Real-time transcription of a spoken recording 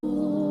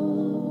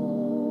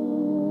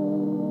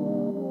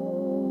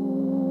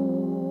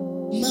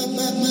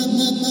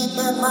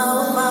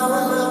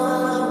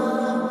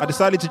I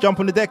decided to jump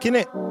on the deck,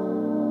 innit?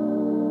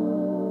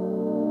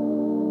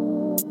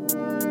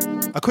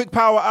 A quick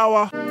power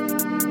hour.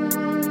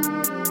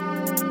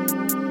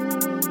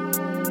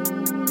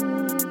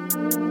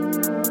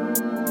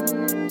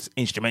 It's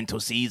instrumental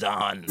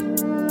season.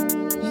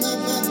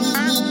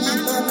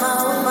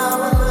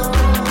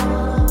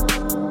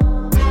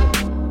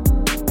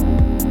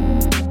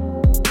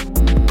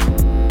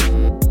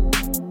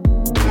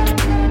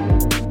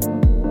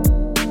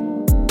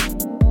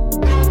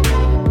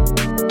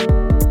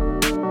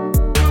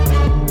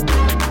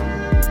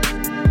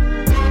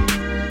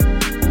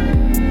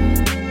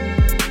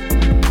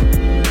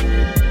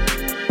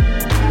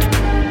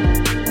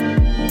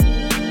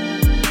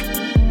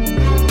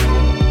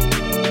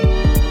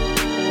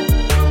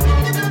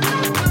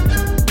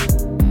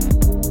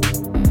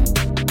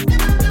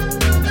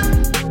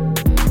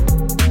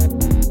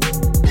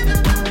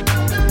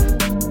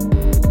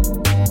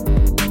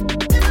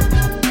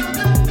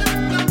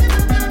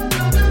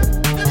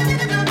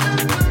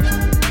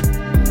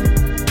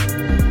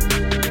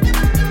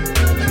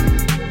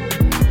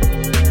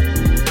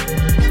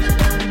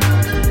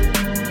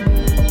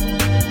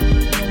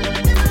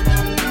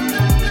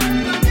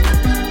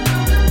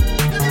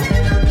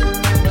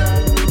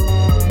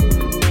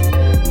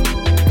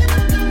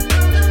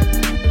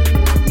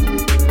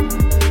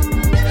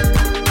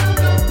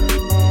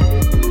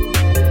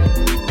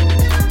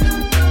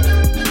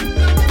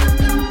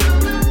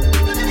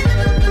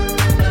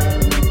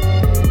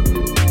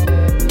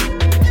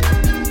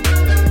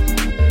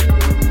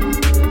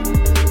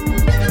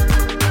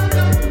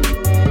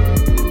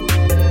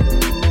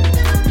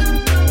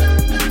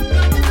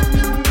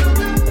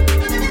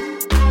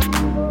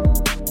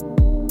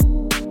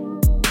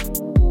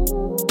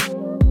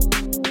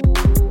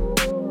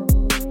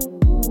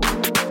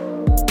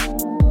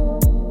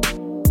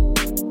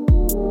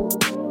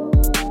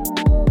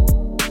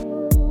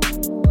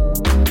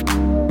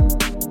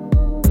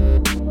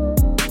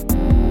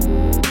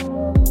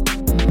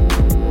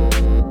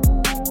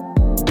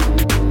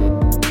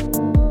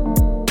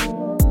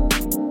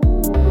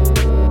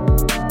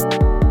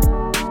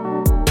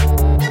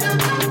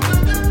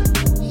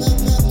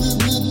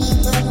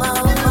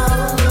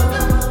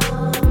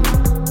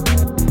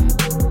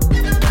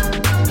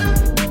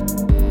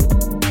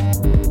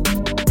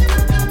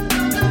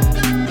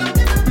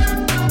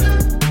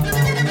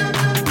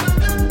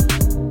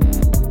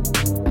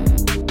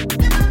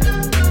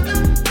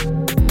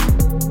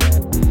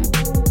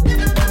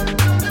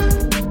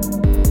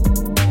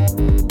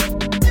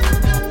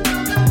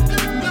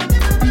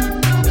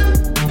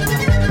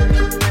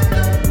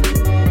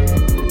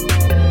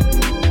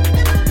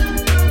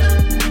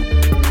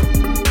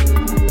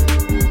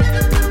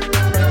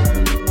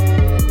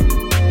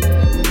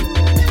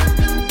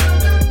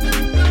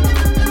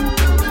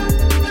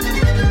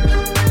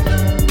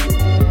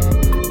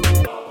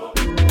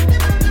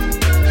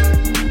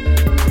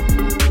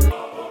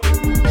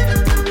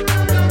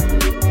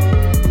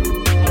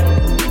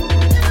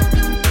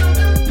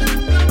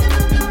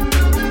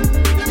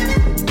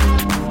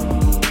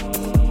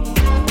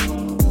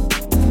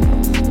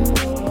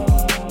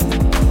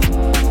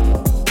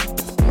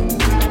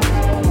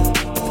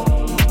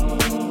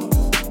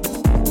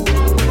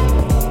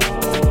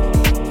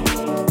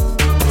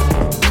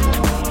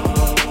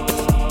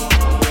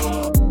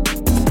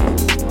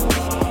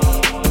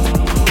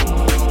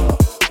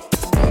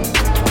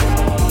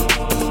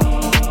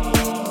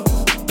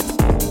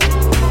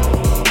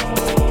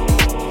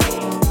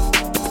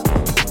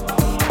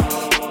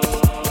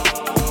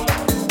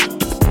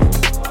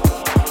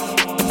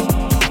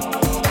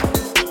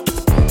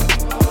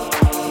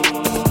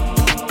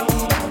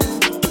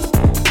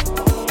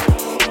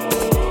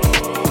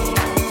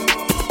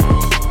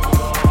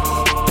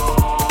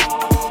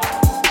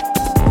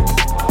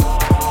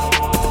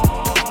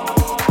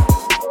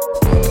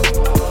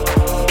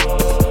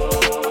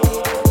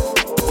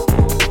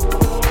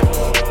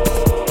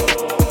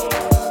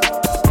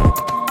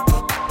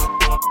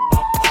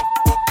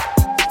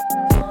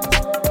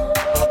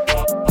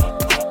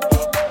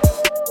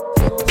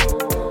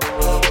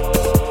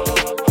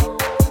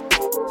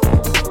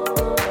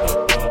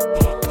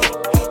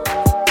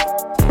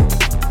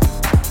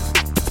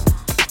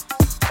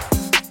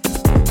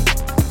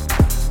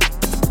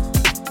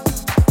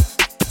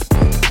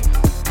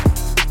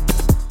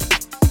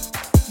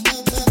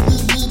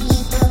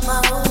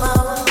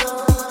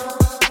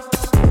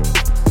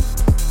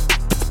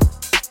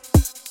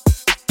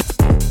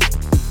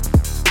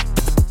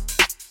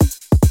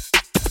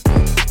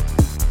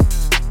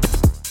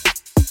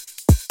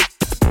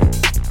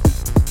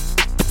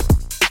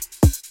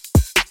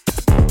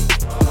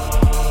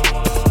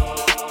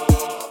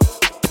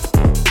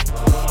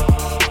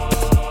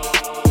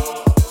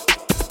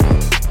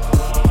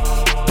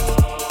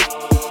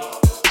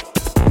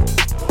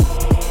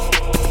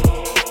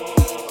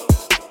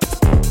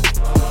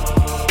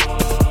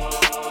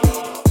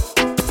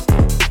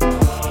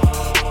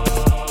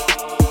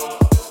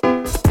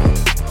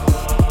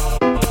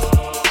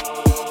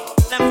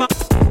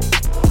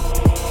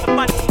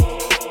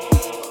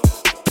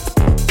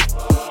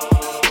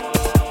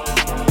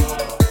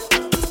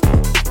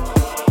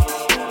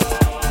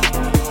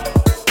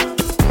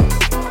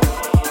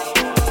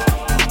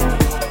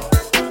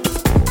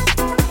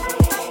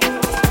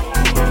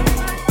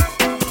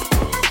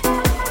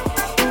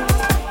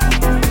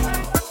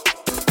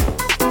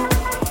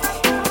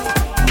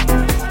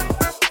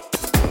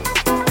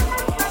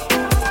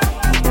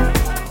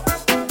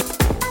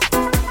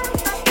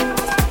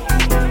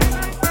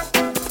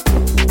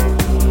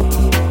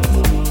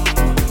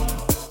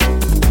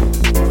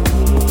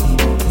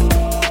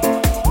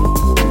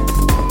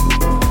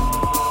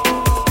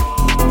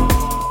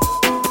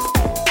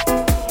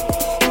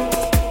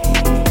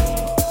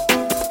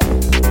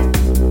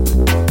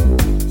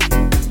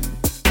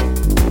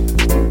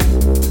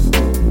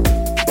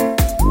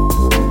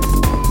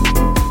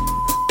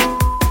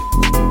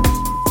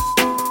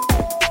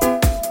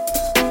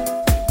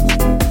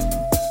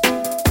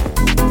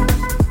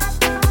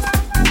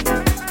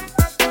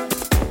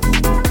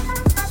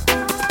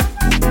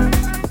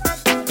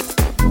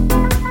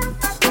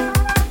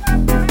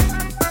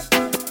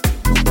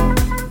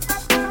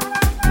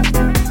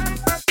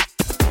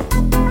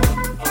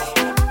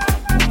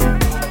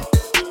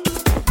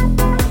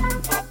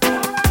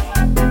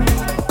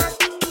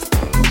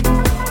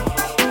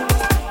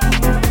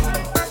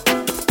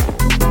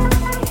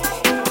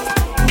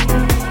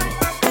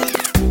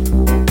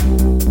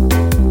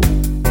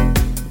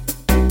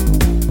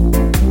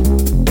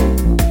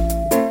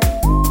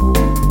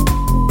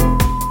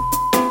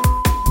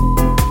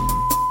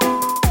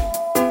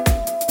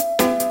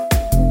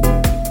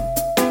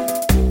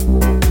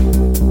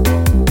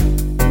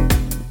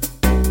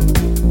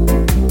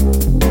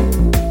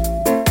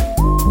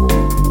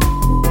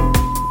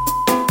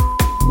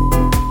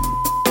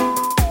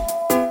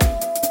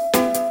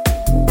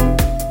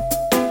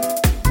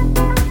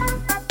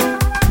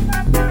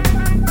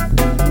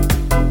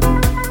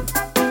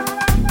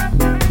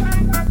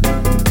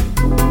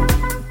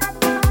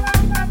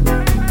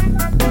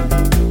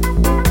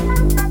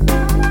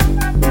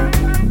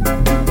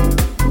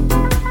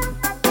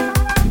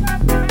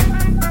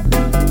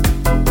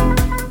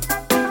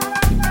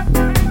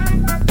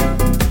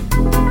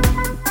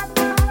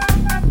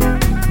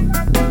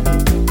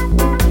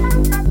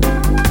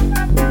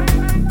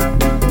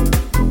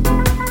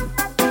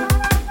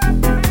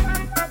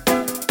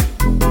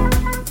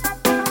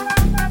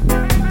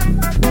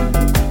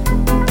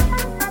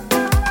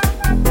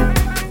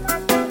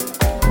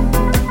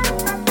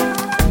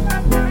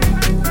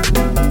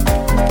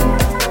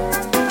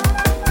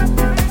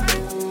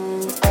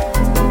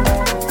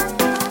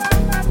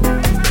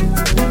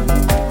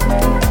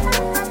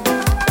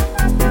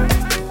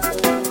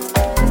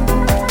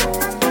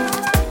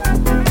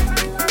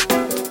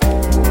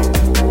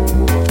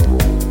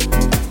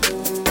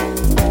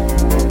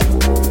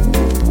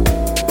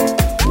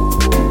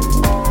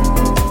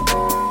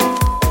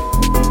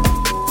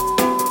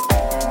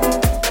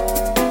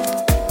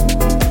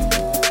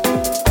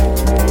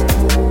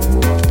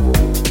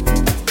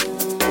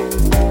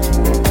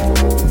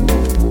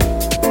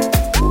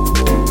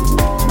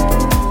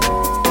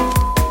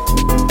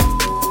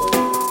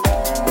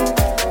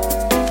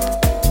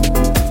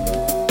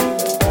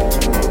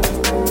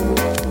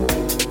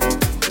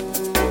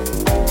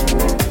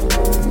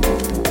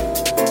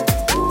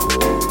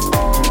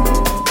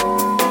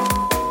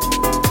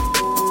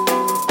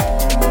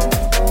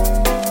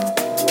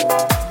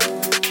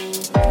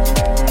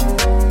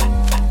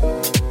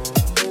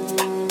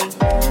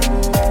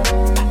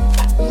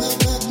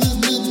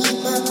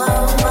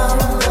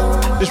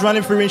 just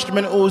running through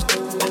instrumentals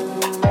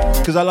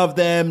because I love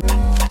them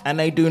and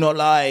they do not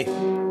lie.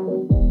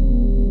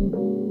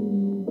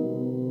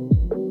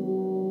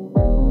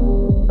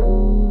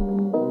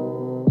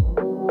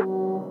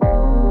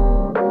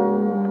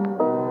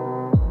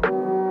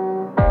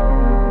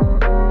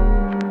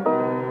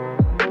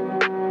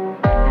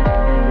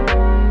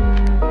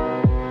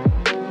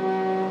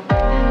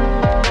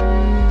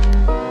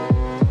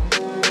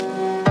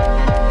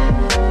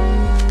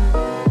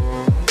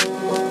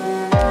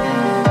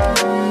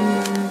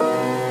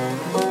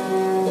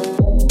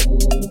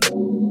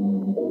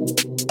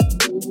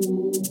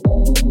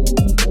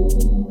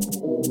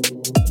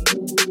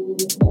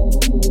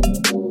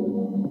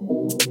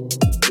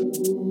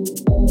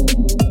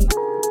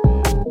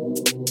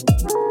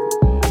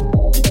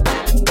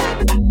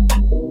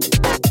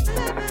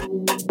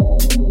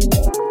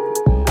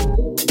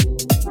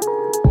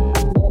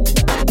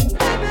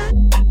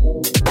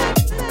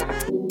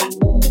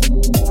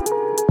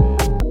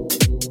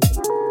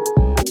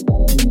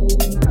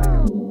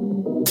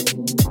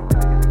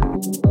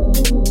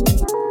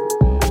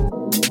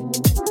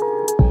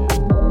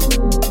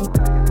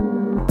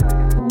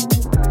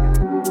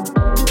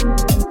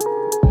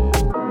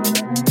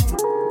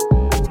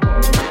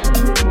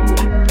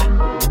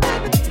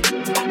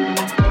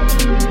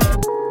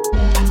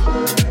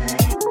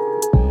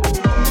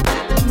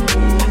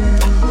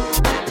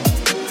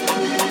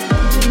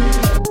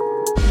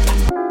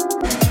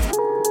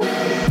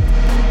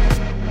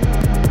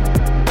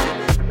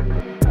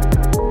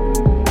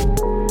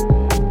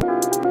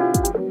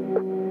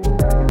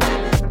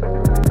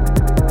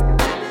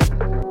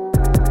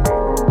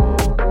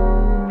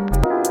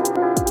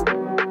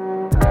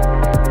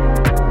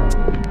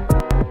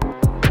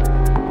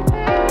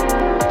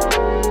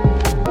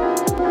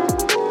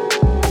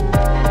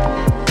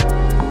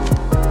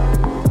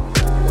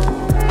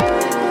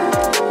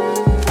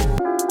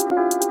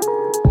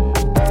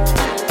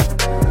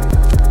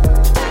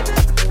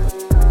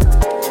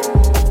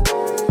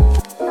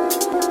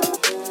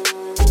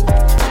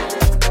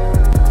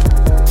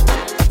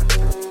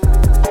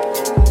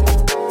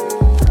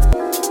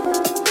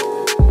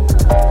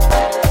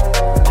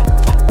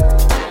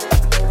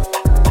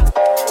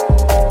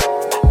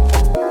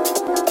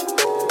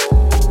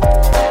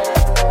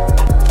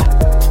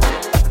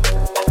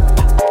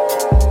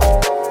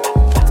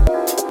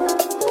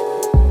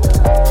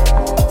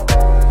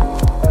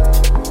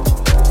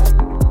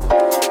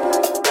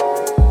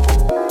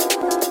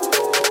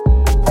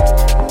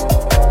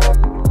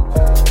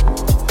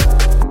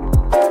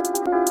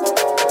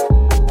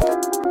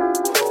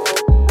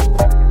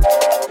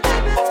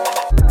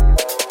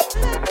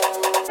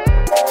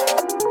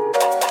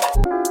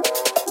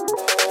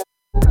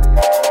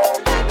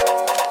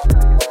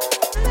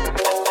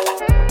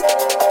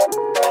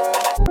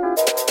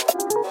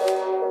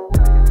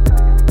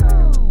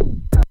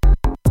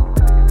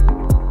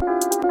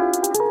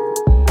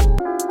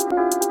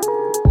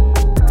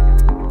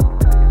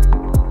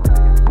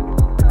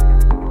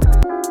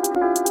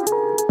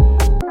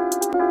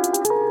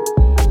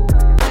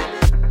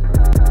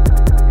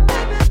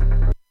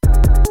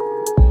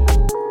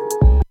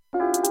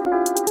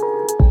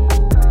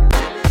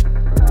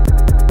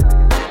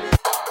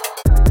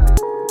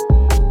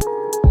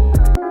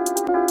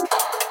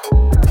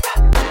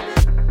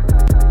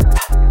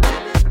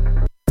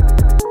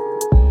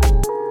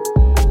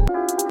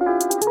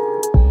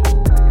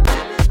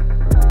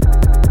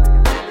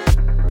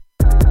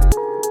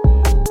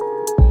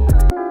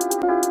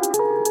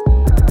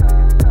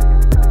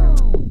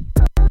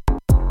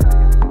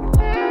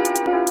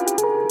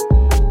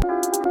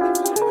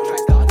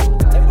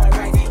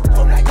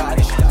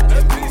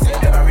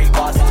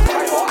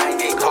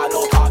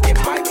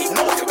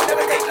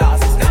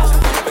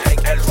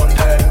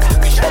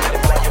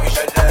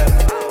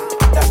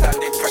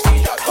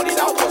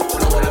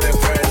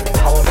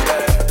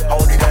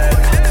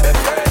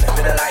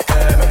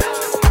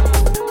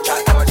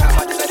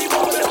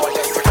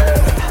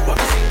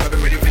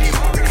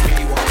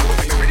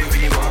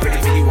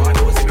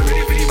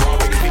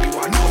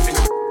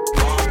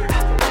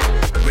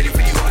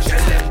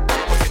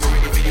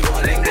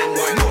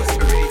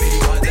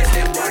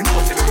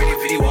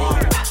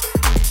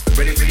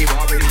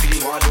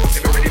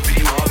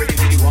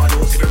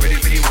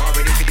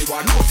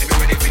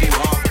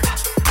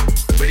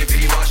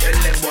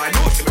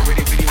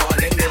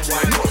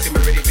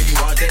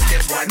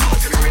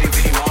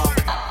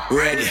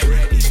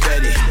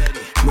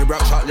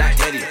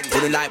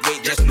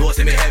 lightweight, just know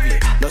see me heavy.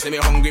 No see me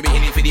hungry, me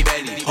in it for the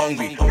belly.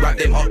 Hungry, wrap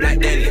them up like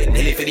deli.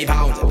 Nearly for the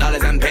pounds,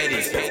 dollars and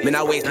pennies. Me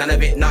not waste none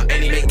of it, not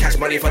any. Make cash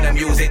money for the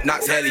music,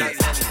 not selling.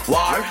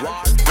 War,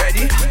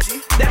 ready?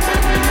 Them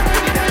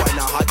boy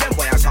not hard, them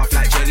boy are soft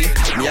like jelly.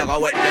 Me I go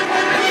wet them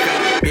up like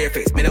belly. Bare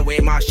face, me the way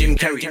my Jim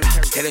Carrey.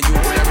 Telling you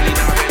all I really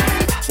not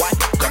ready. What?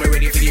 Come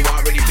ready for the war,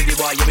 ready for the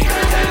war. You be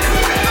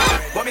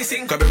what me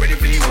sing? Come ready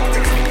for the war,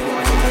 ready for the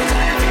war.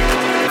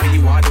 Ready for the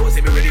war, don't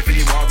say me ready for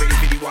the war, ready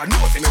for the war. No,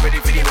 say me ready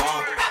for the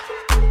war.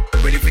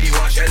 Ready for the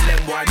war, shell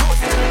them boy. No,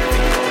 say me ready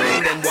for the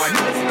war, them boy.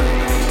 No, say me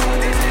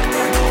ready for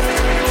the war.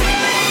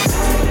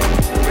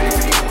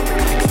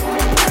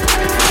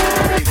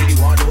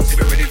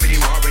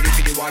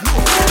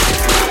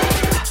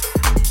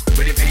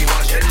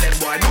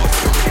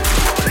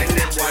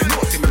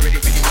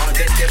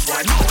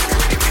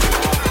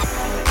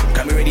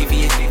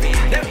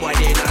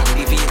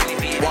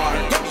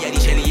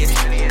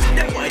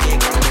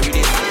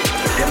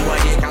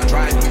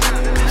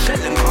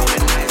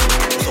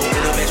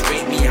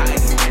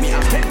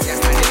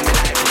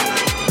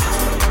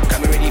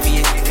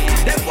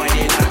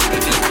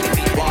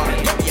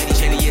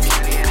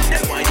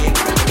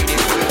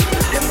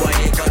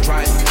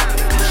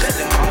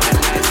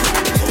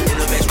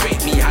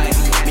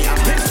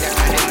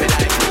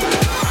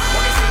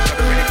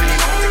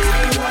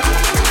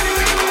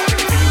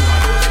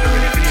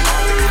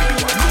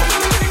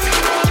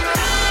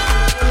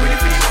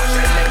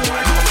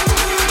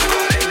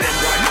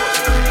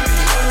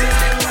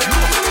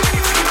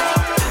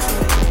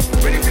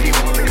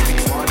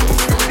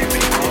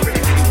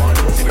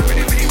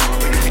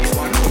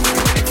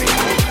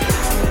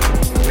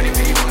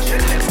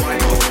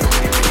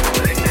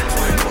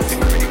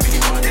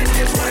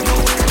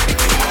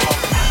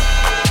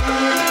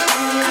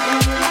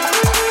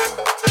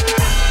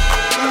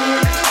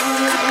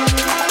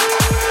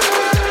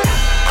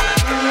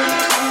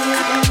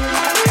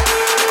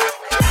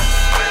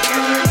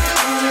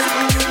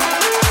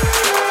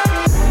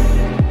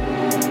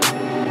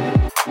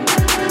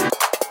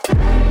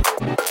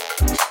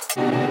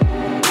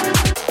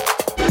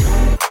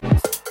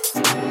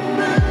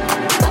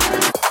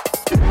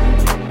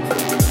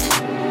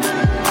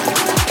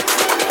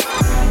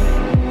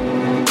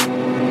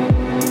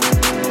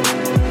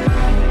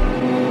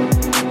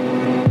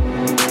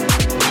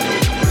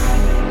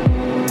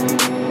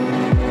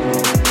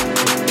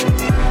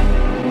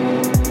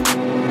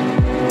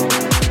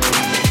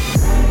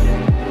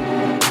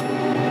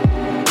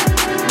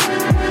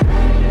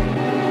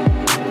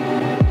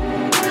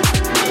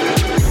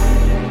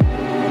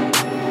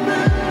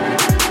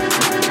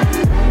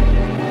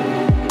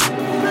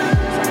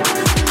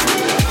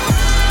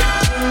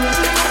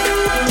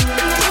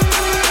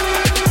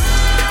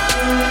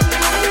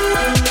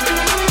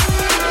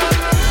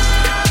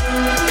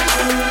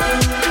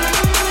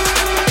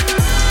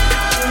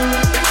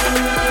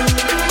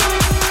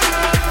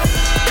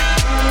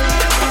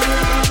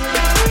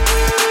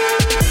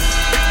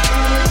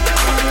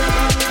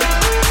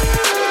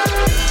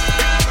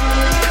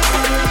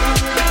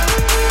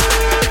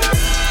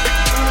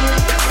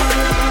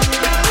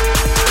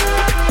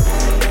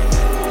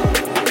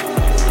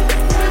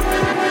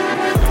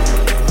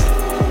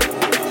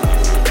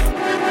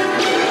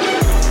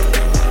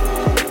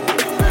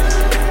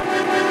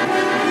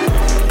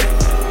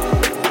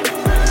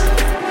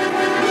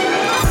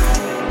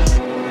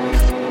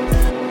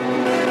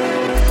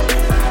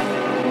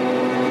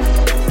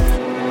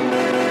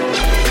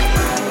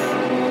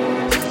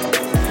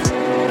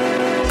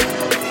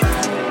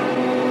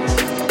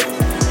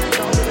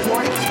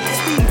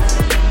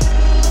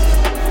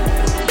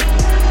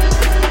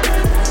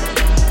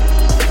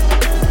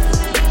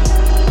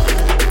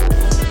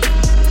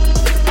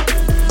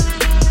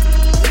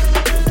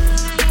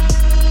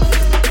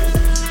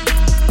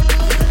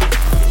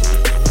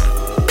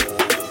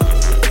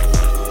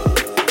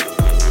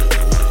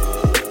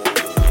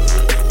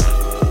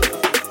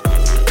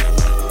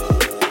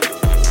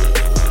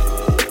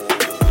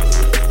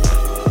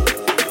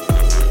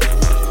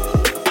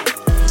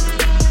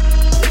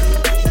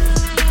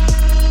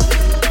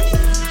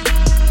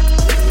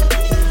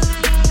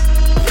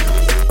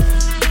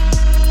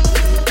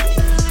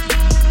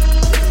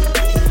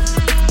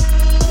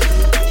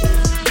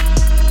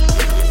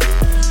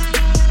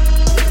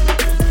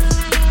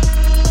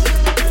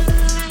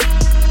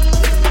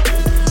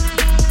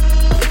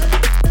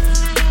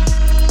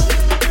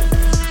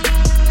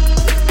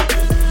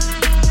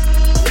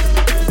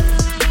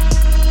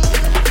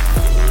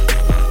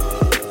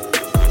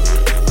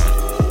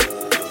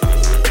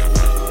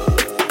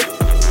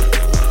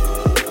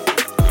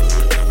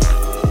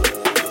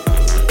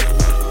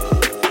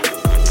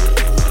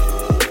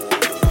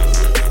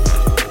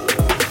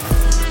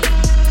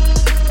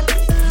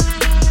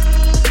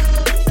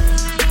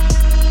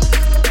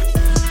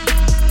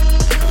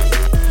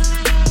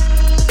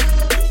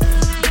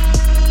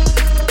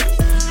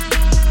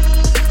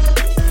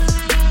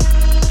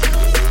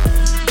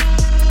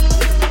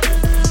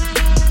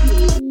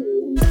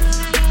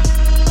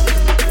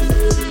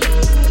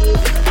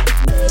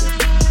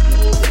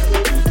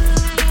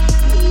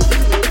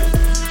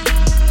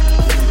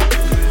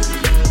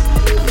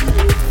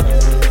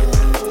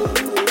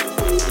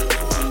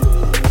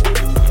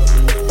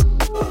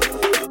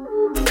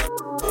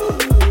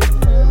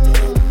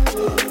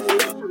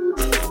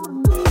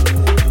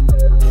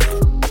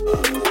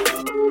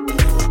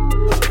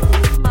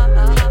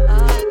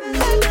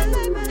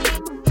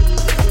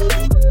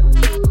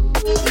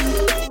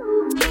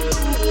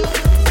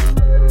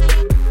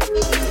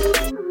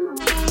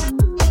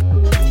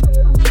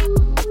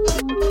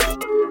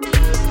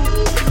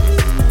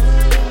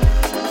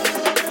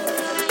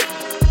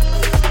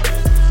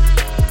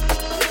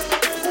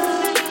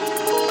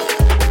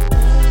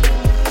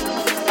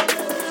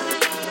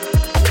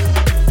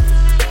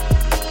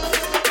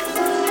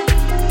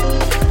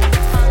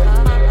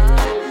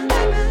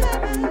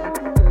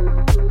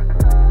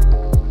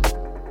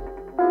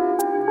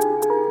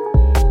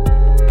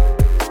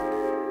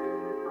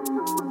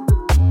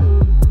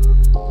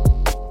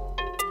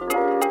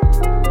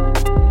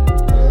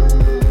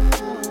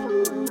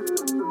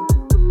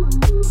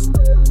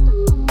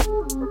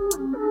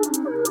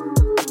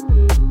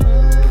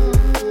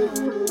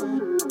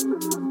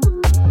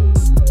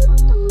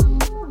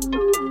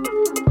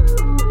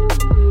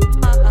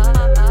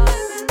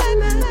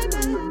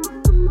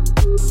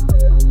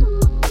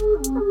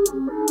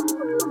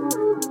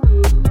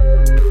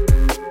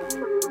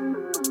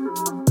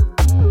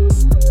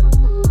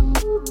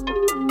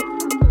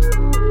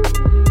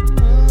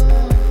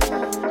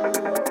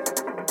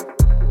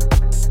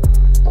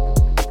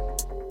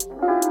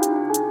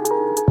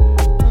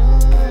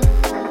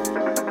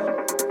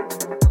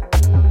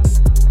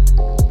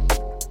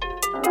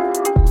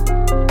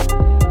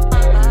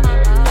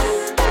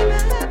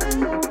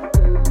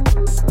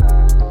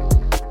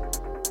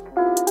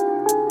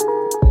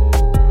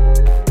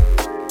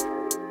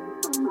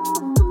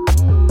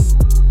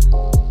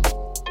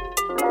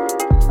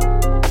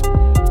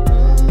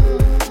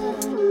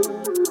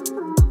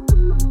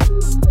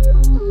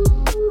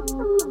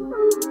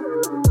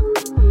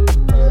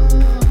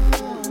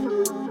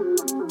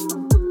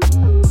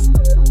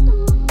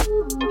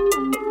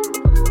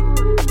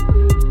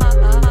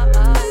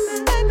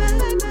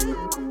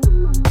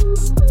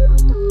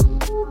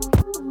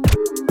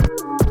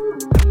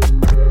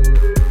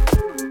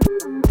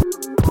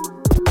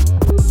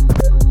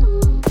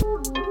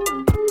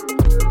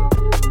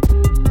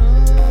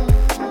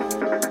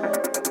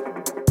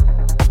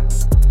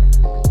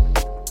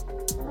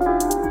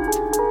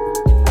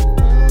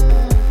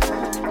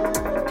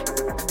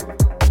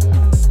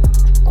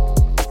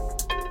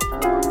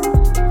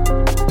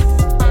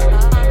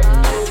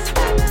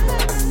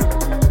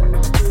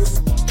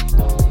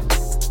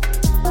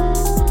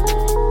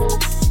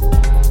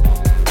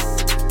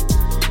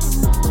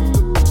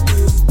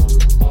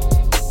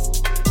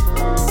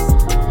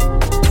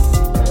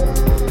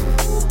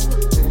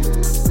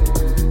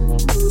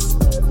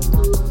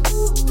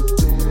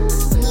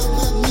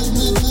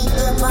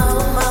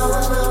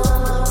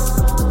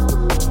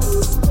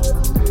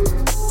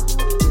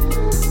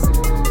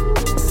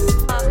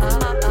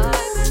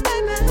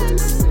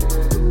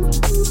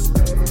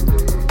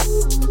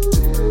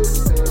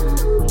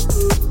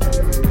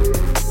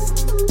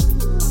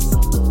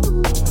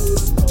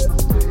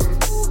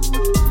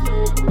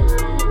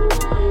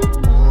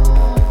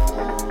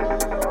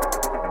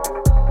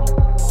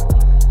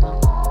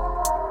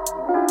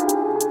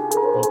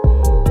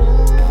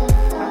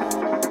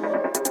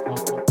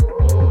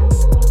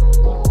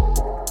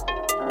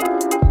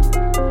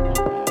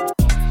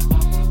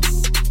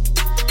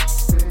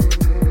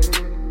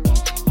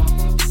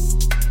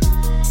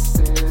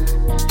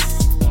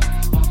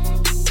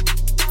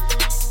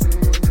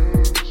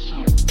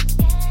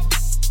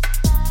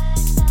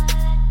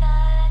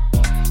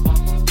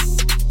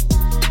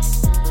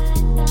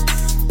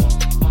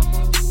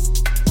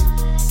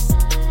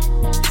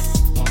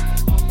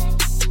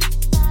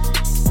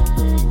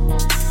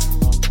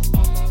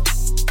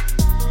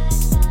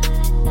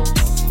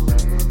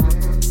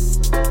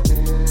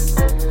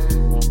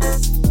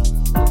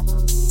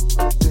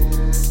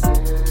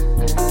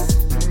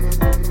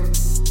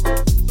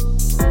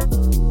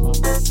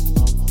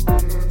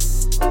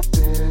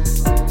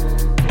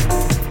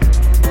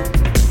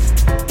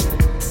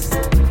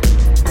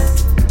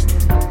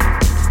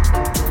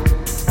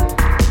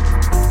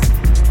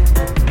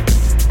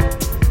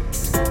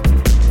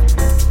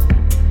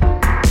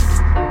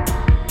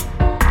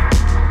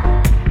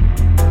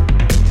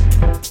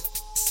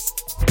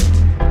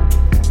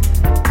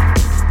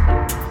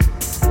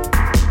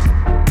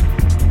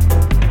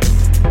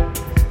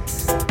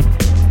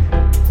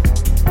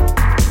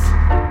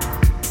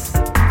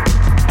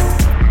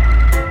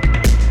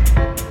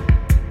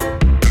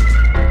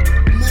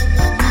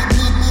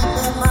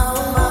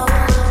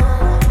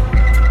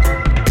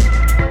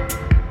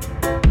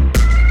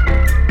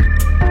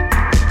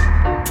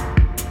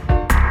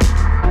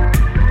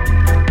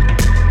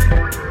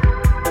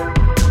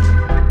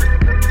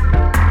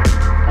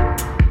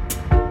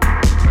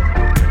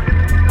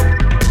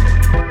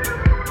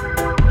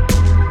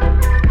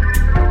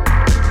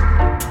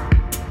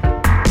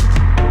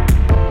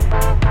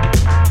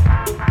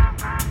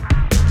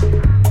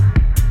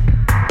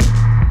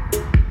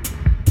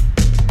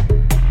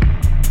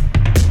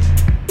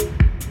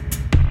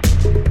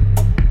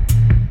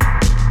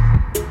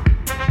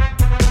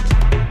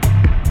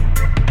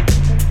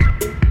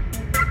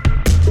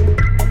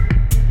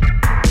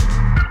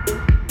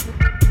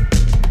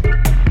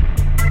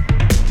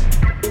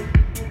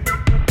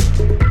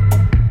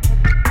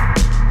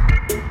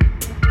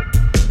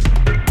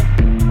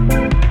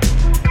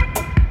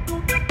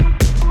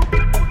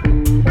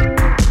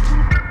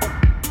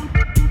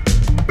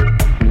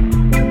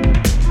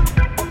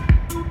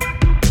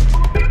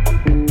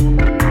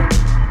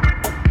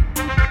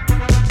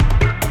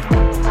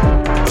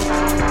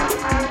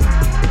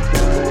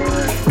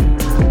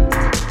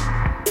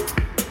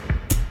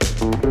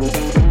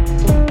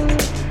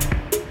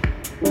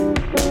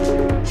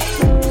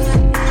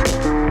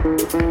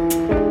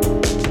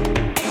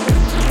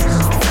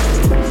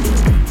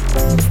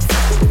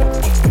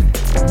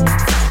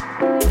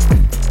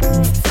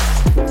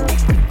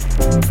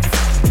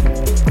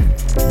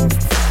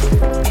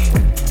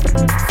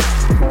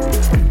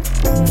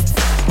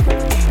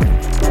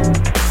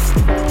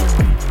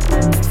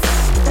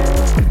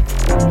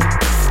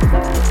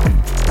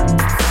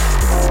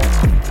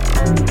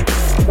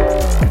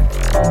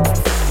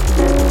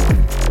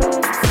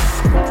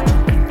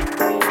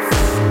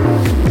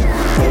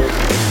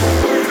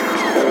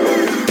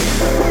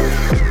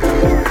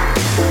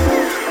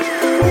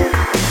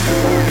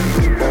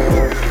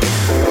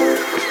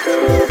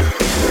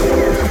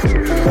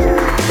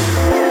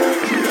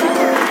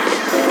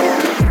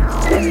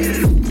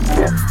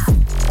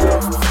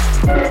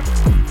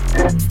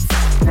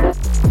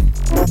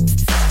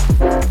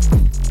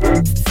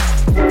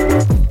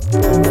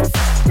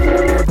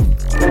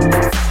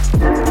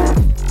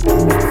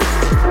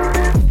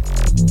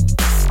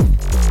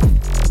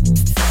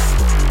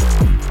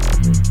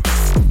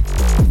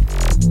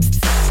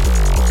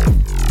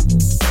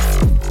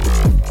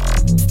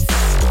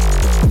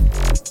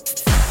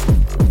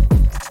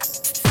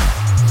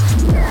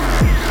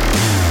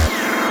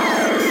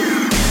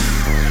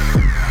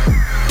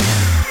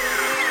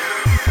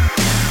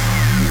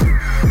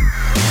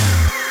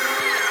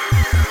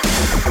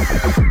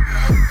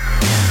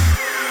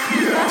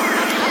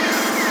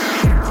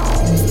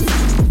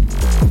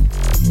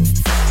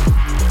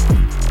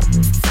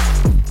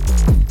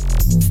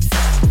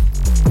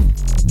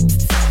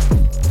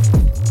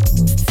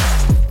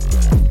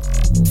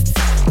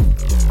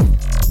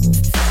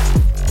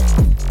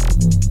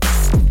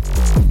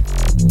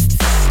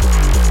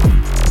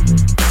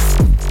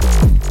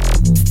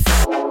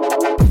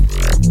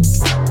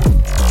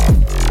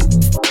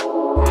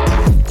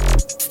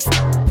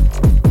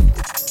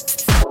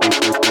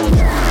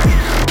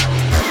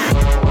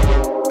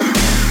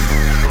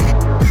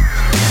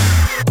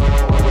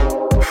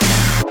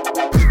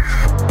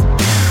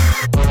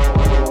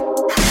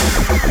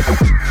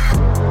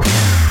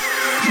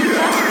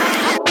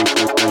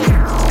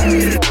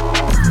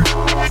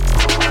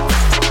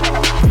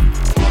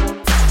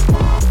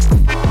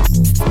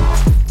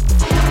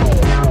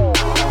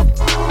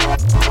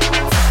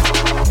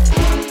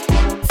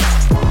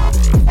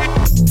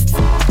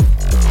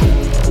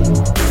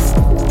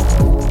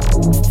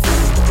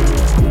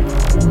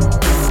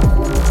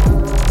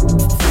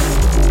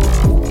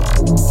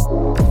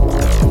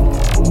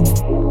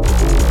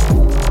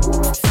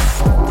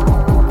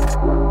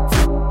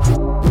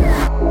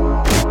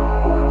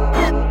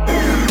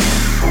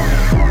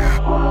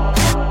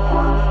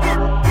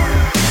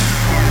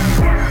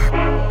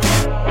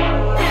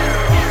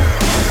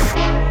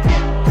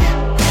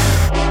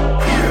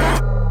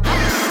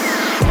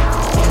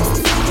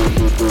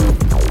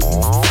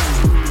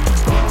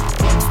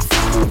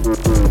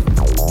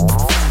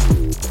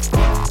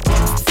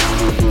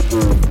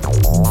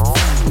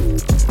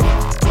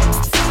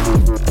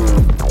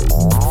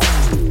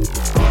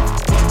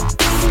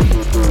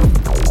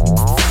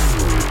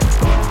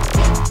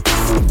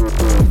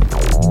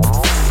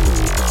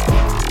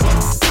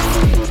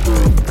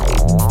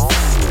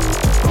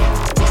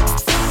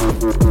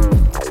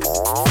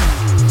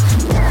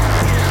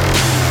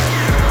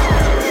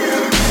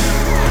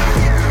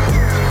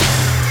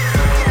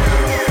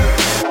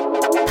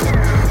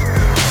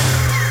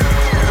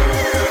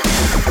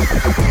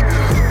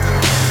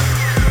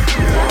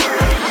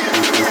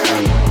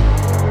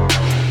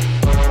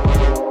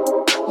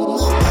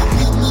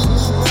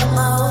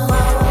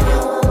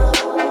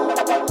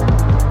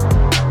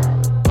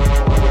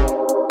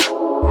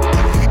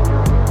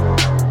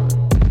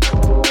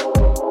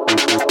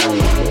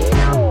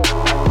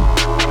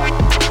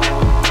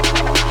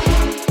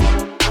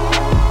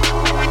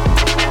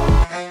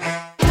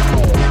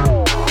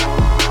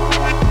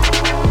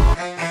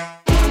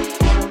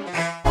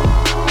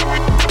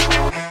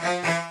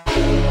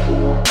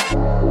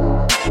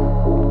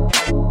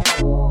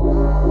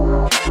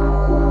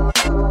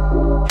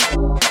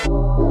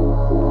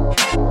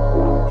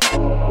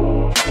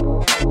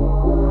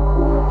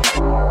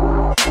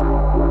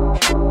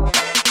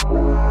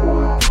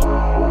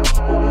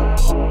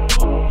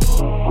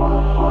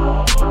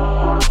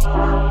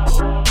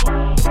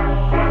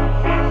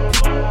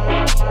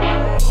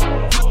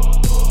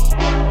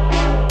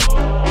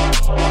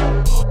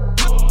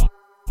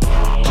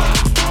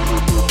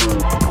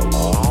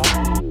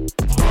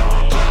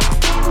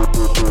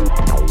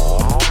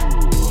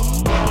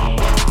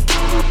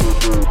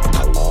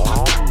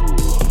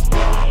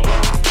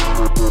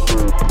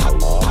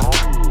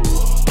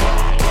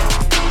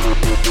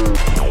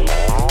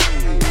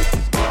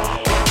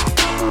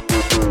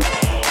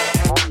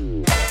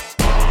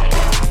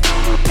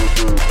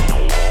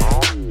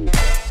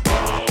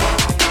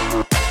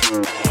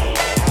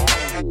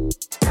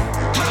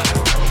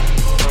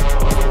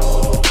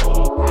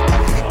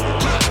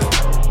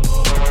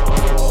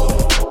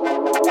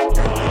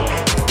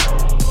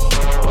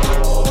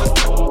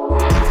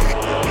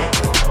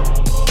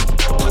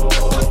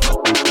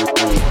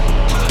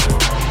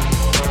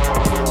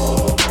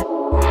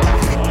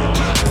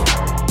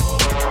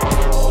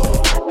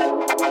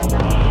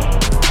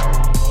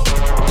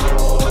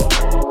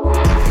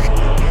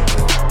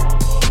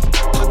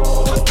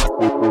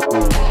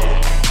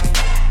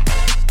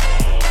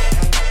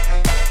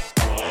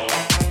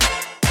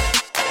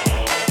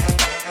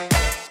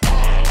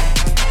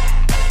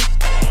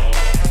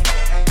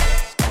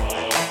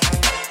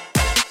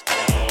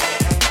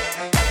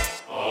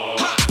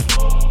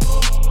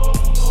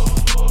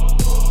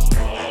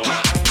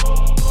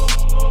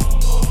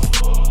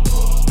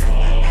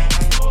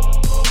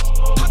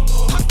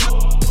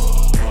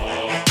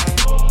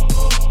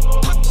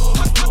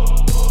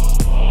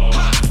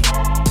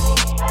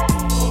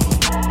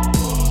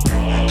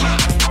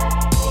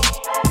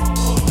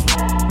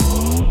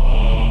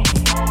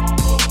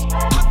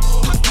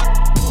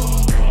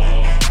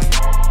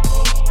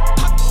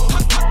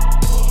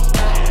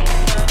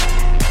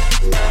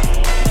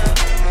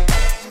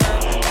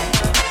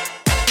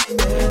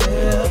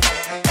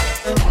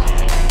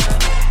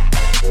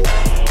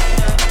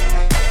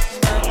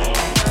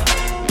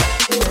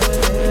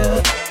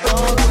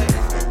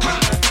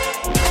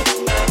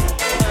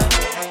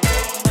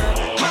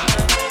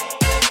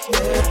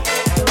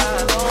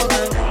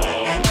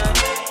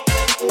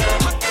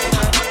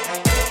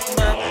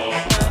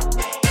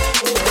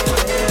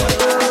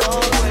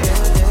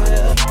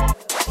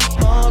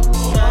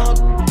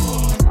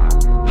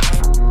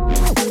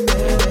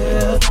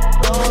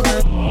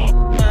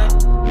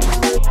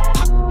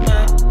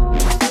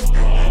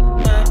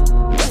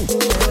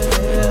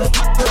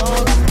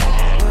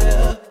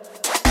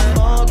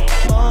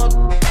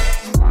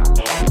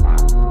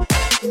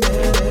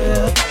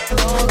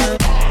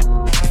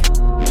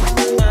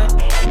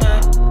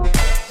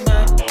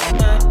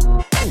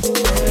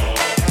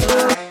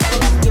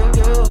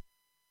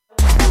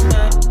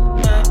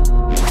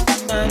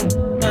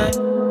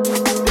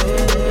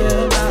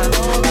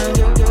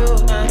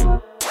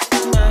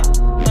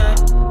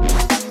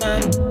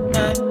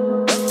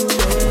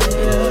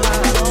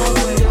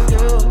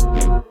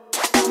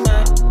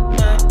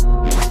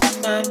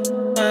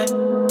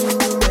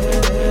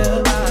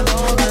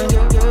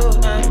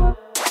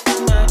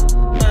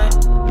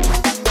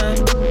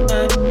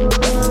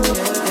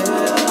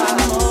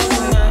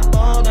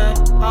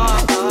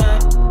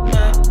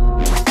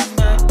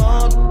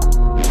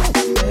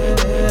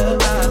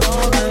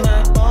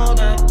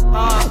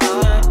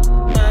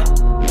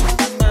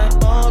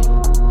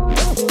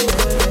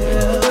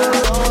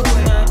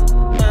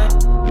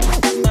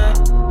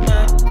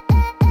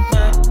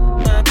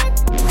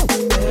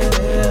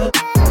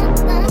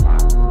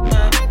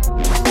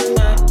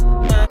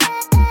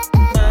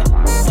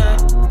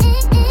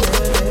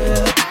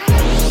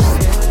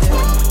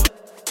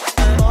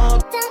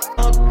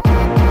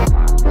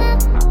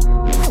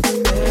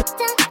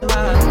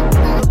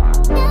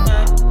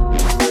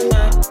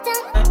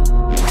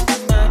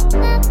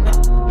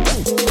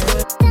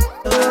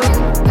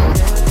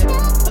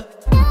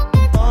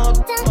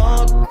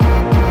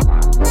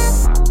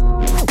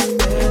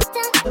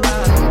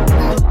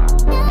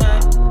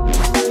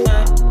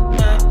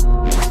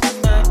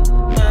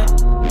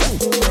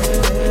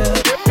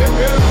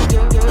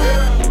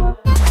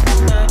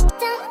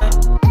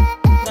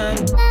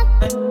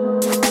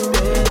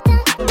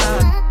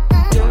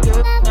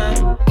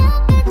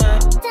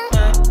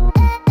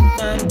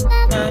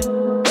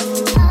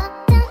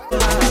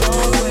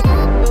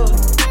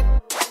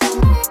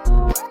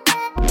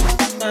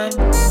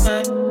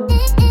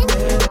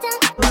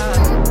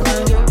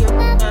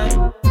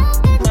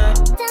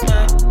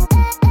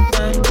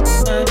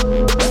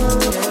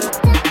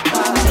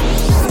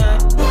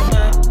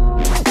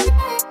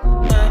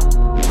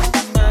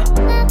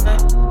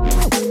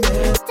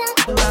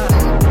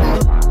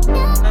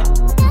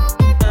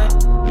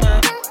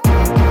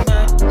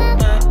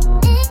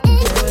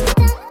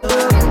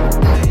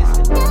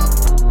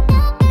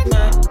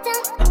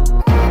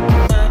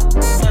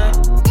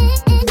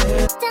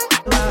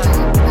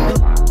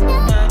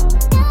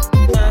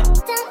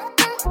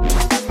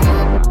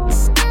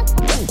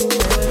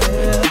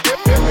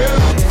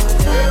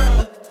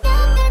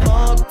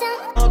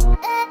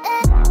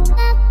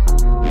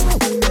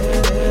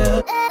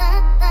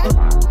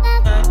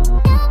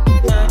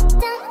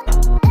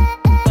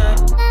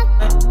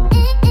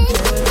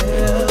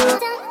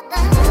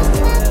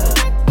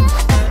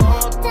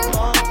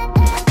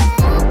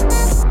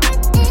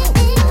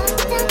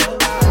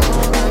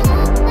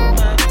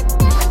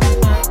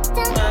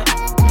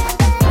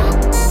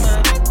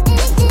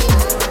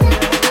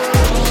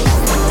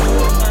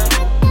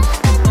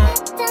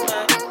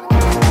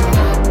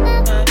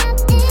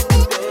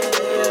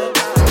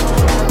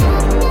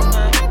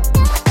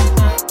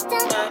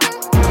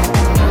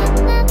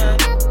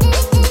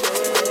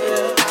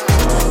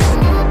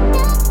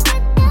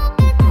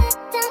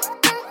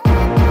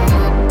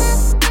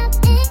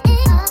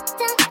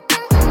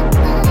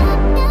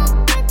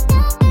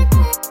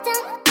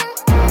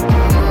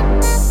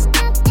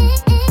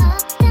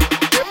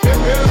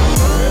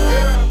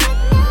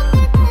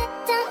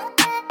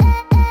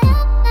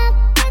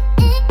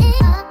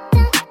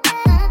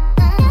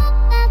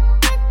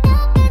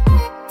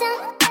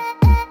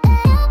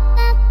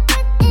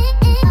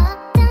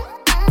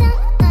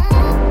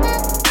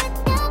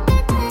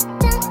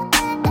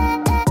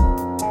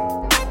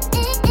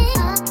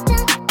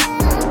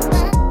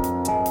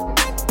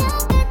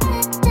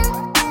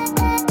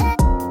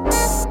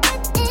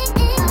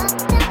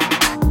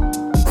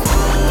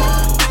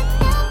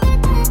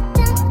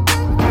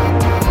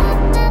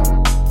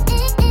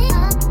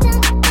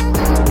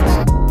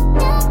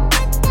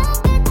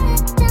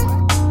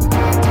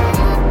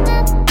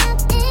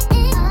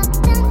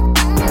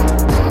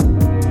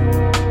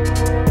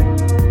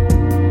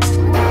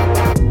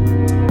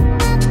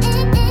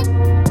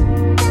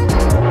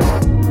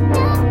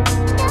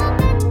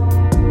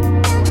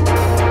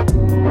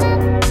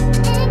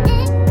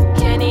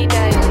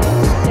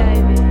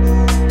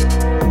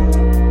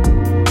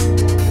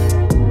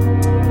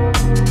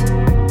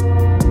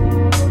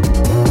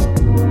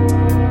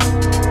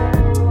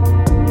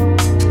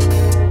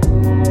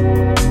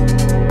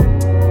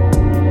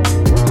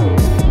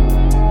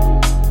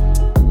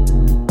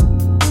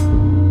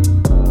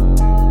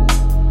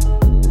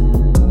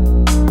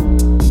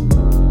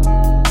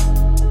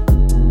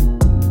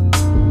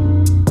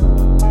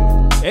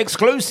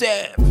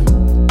 exclusive.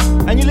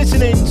 And you're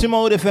listening to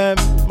Mode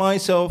FM,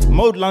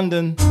 Mode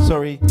London,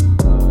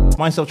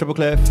 myself, Triple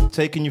Clef,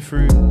 taking you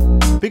through.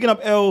 Picking up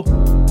L,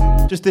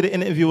 just did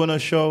an interview on her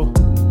show.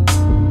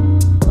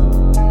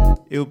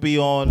 It'll be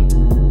on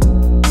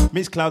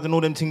Mixcloud and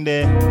all them thing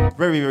there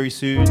very, very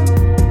soon.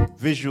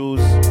 Visuals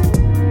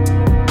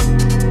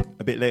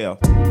a bit later,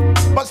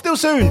 but still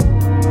soon.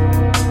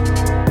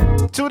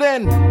 Till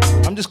then,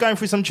 I'm just going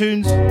through some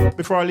tunes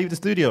before I leave the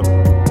studio.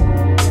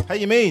 How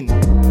you mean?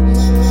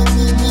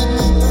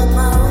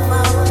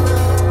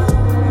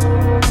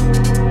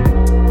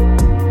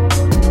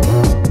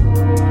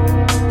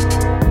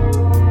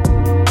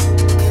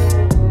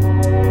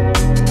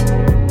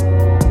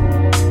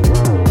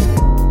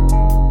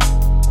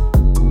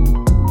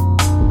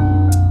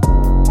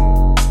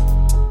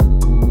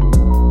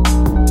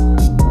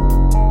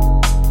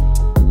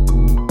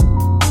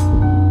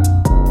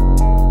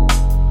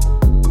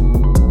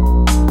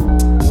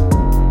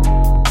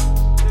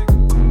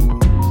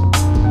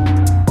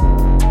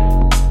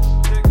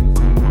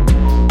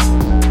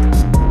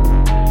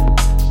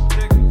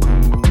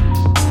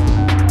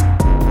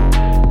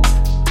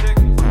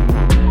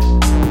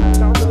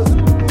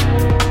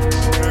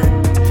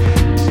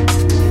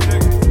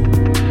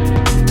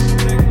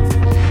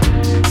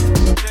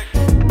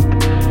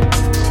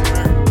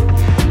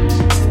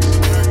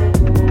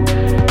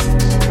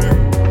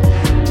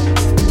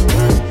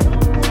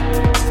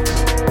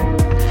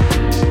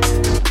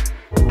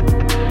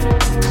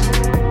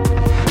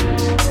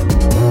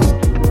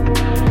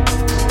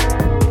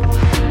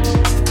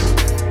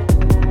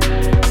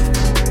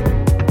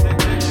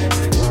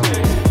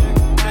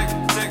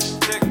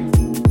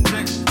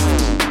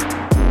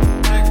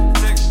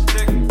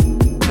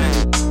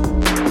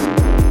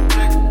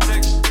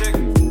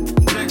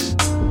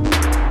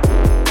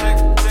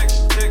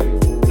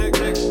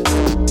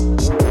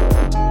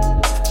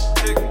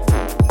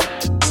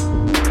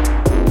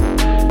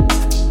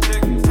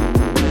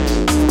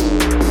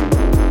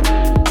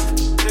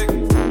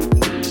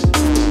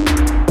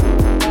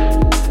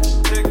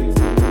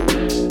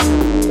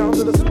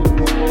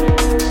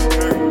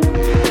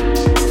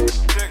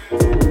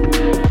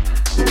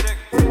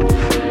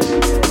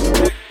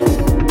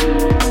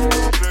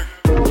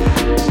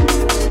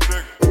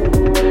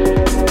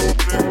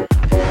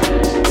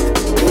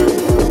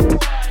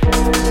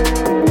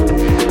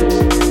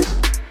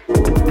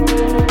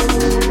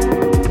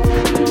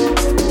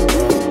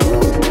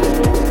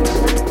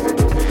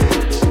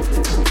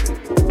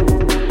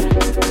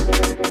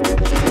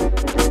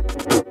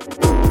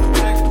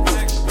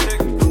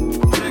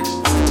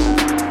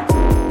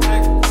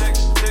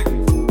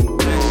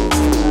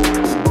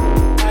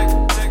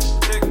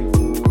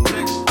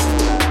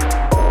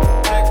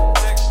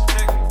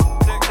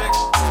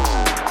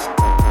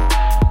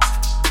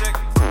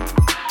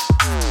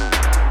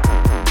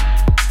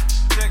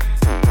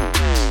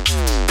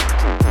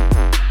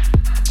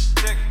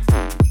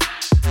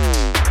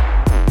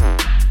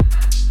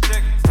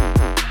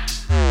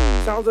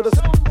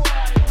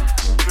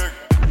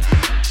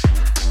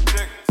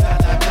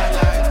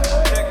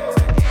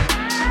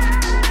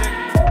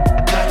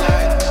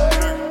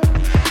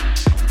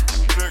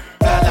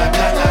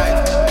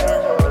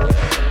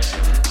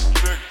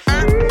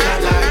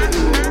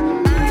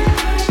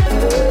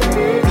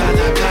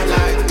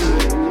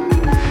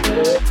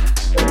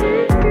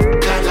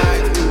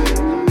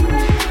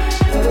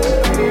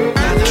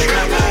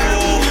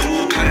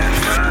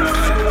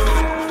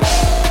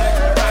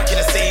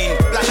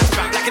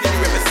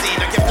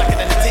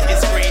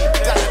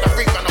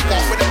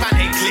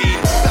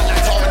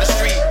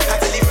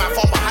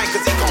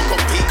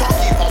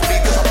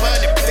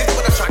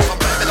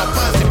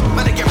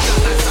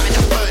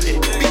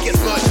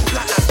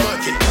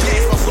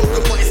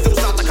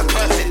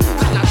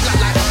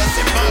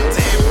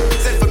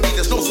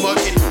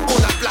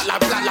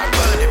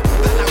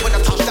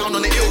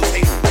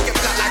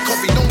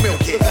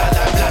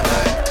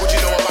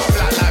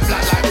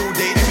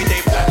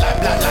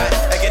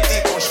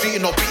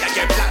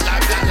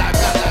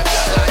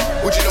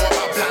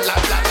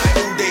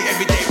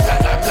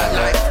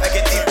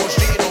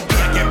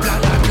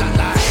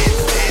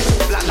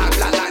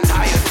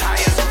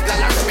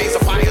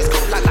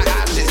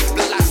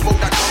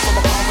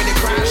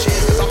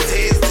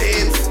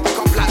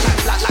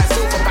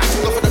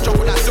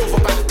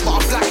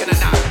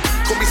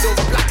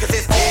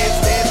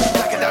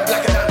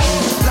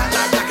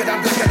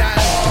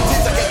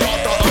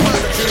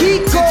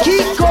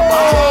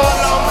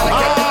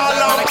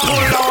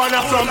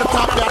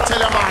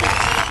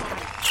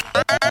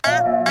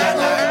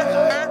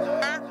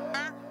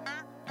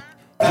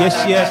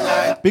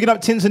 Yes. Bigging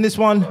up Tins on this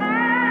one.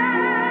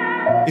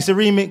 It's a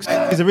remix.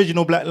 It's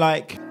original Black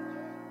Like.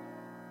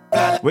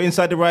 We're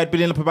inside the ride,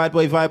 building up a bad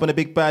boy vibe on a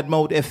big bad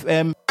Mode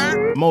FM,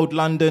 Mode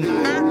London.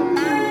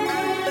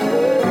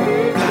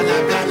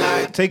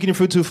 Taking you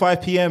through to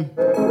 5 p.m.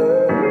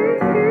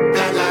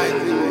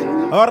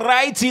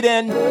 Alrighty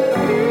then.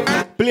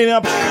 Building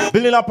up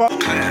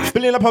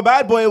a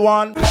bad boy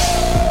one.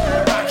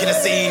 Back in the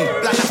scene,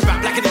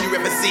 black in the new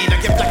ever scene. I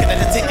get blacker than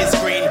the ticket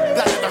screen.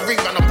 Black like the ring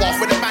round the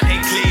bath when the man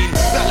ain't clean.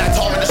 Black like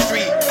tar in the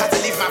street. Had to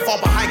leave man far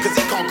behind cause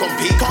he can't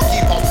compete. Can't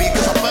keep on me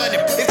cause I burn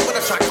him. If when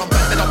I try come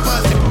back then I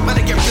burst him. Man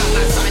I get black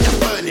like something that's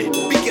burning.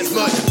 Beat gets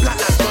murdered.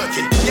 Black like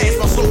smirking. Yeah it's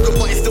my slogan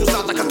but it still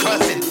sounds like a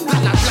cursing.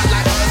 Black like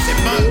hurting.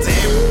 Murked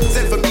him.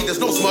 Said for me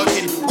there's no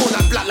smirking. All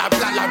like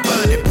black like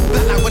burning.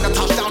 Black like when I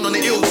touch down on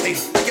the ill thing.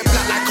 I get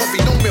black like coffee,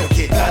 no milk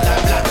it. Black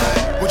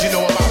like. What you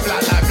know about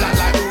black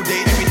like all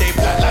day, every day,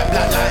 black like.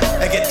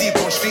 I get deep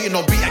on street and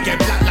on beat, I get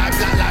black like.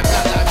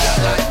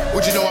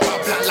 What you know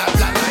about black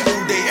like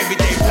all day, every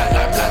day, black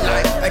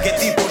like. I get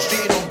deep on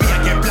street and on beat,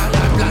 I get black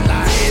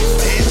like.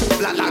 Tins,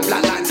 black like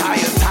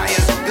tires,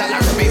 black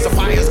like remains of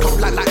fires, come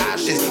black like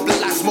ashes, black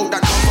like smoke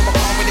that comes from a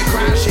car when it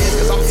crashes,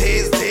 cause I'm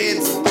tins,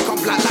 I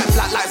come black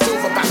like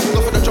silverback,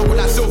 not for the jungle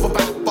like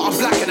silverback, but I'm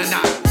blacker than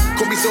that,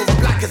 call me silver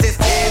black cause it's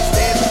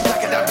tins,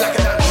 blacker than, black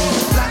than,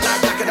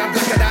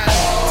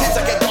 tins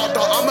I get dark,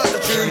 I'm at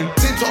the tune,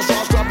 tins on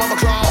short strap, I'm a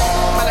clown,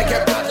 man I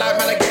get black like,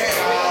 man I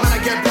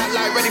get black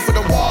like, ready for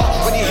the war,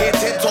 when you hear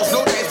tins toss,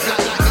 know that it's black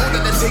like, know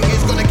that the thing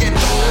is gonna get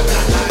dark,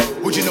 black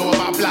like, what you know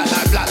about black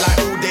like,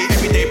 all day,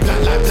 every day,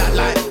 black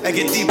like, I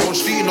get deep on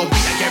street and on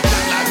beat, I get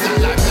black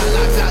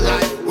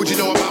like, what you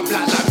know about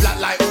black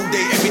like, all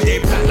day, every day,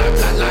 black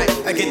like,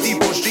 I get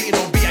deep on street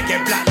and on beat, I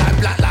get black like,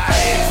 black like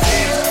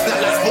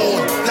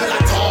spawn, black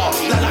like tar,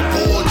 black like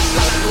board,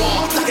 black like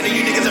noir, blacker than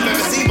you niggas have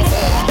ever seen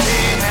before,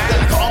 tins, black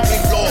like an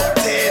unclean floor,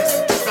 tins,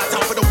 just blacked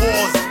out for the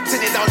wars,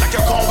 tinted down like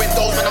your car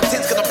windows, when I'm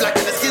tins cause I'm black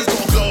and the skin's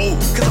gonna glow,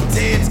 cause I'm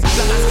tins,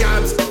 black like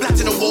scams, blacked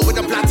in the wall with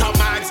the blacked out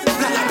mags,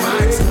 black like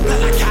bags,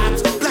 black like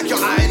cabs, black your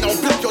eye, no,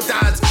 black your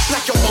dads,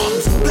 black your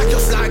mums, black your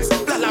slags,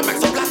 black like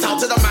max, I'm blacked out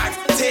to the max,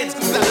 tins,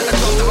 black like the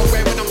gloves that I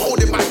wear when I'm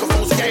holding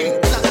microphones, gang,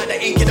 black like the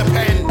ink in the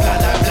pen, black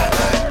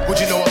like, what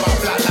you know about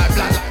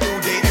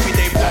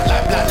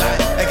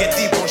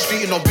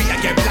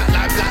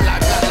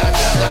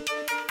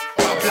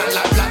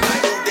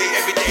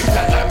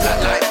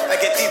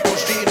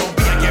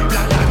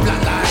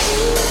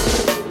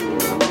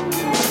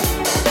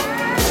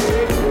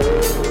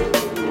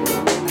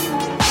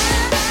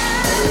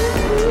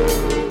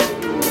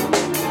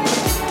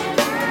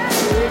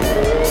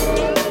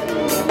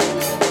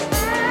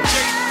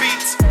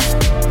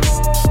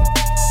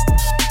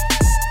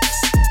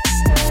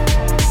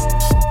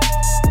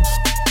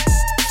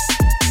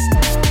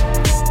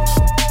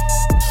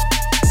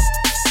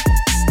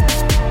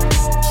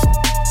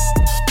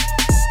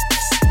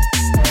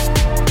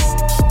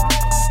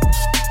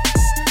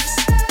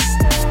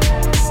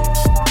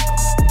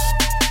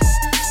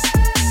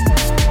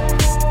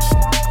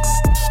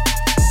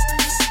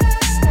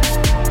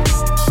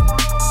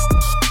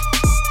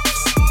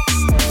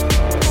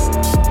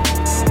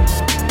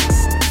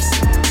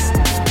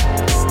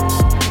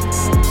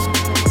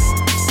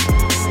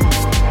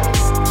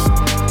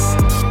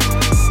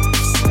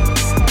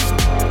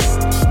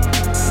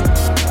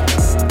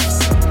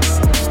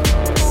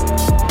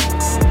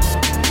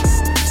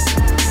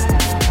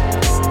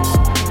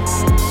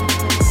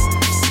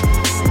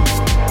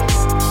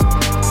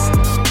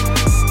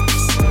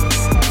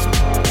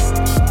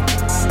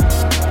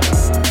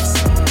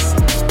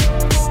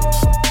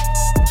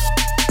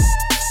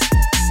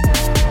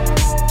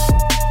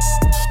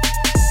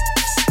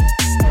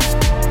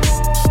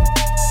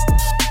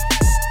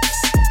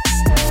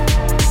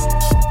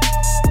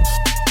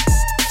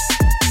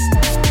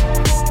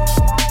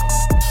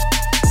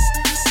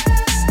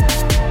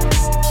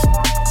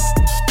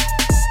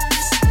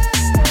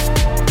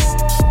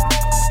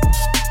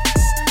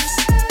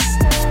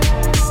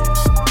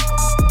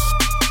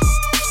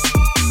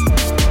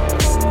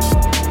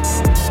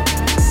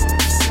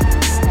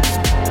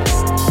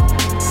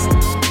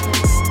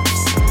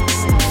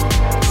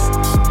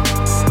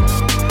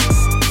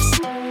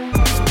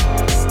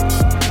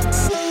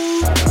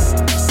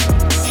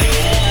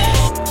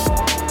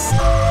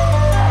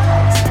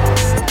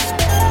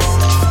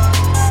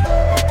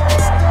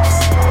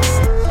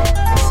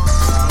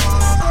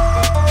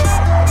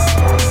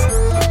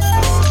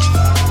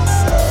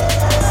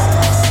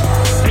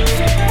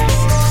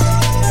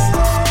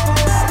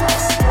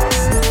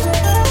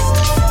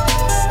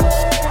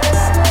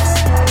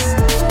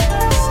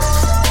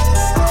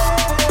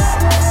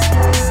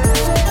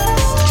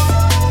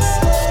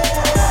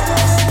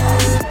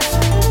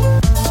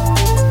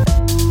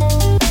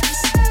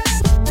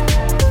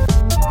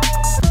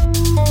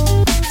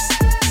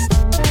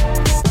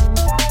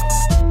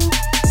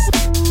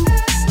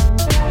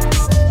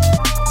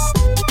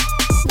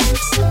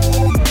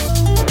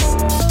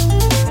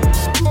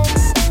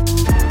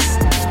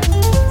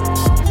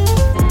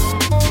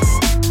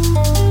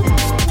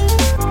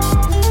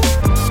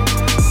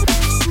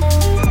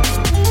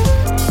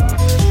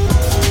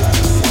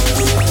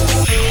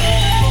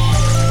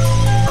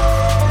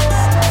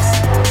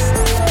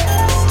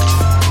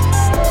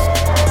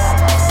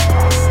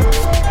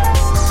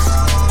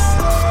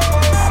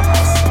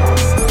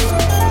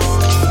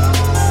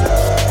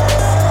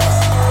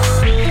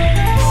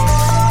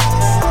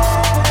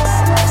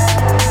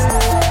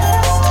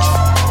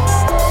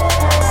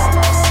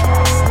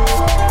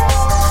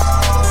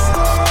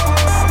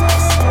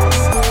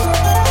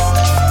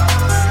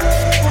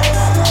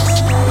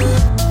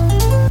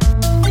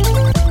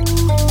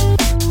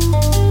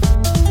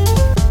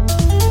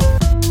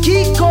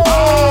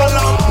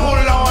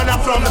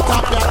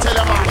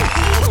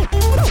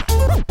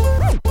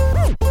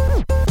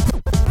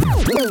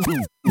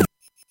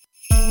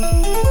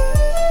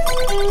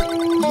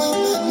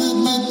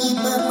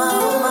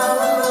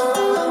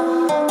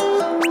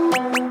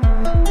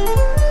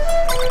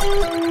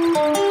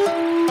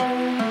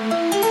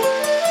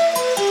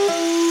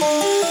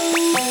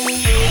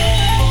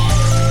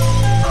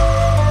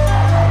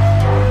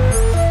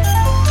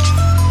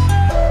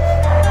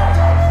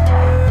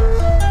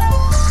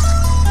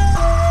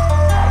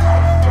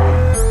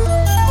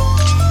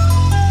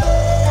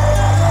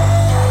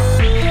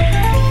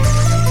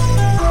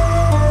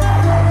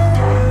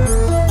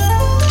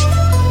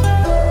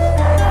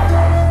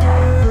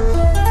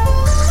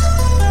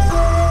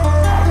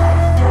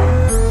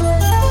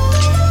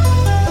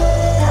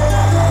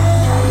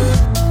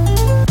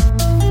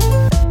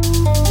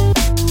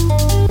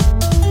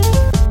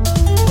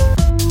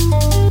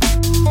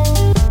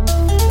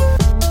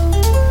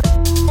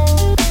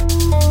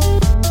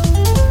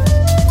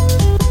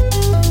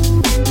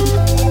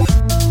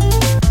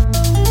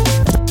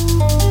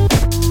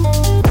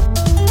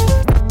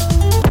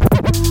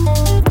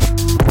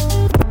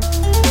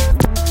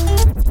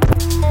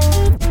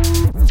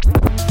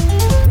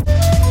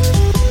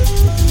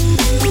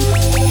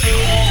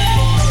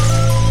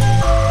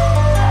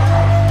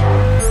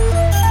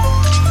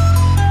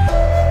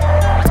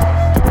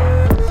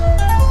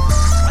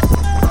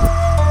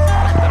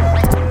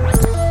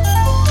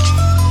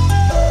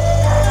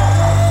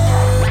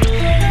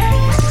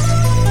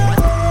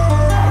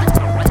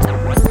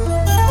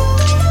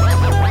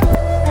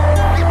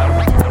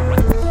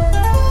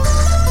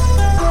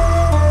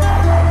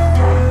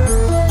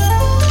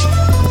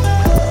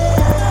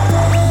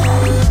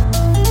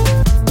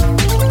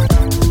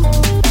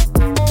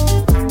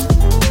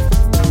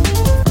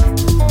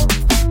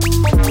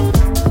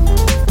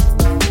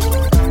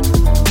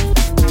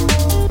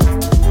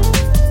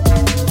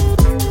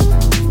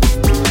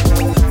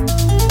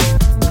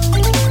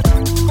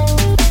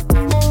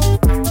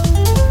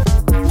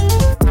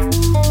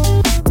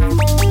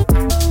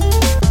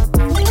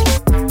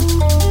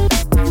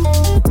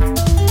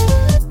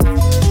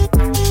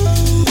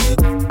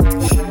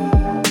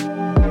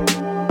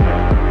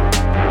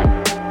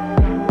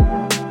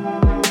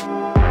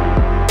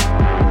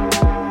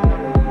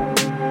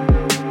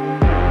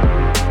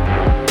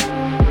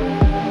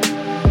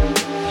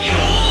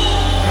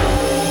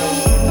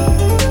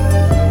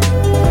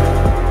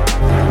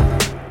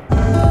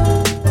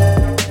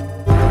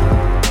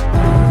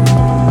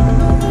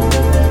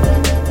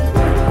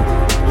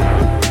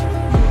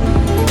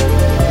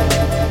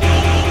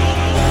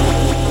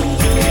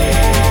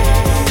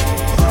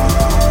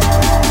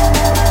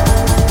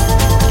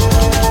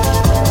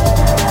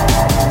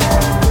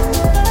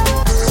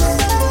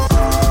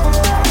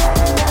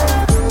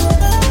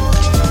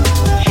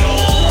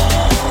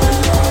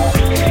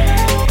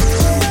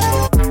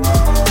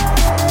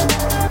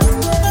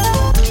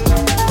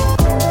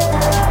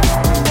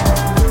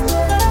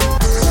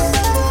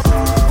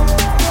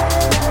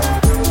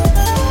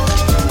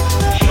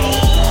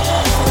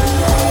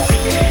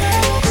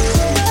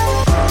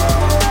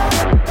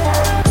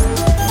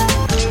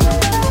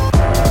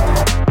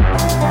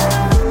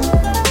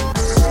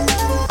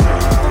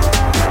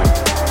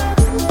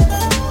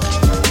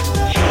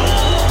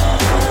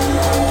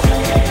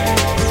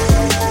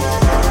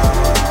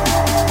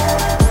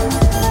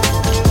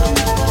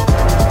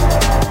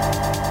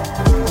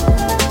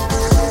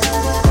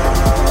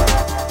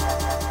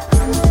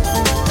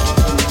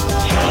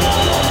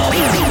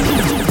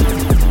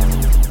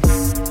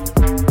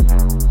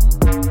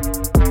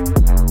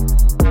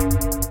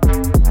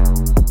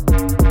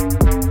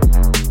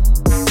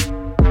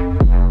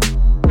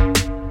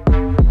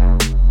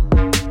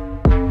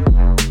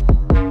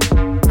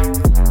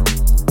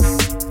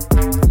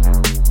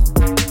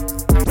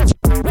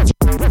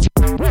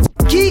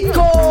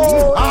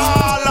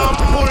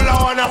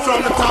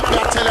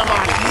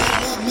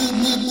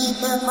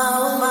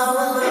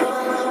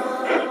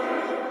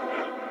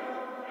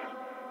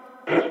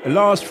The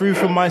last through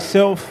from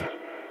myself.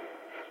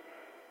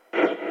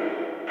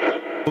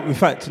 In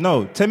fact,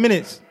 no, 10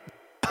 minutes.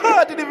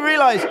 I didn't even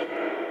realize.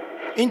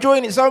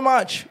 Enjoying it so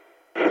much.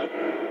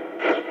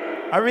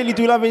 I really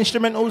do love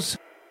instrumentals.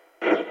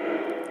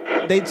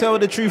 They tell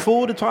the truth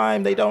all the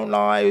time. They don't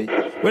lie.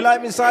 We're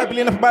live inside,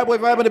 pulling up a bad boy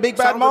vibe with a big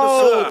bad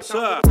mode.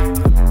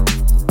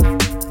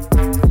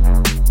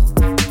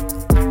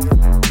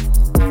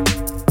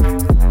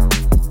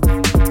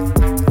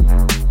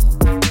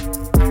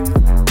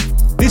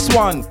 This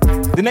one,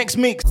 the next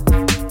mix,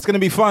 it's gonna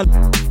be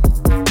fun.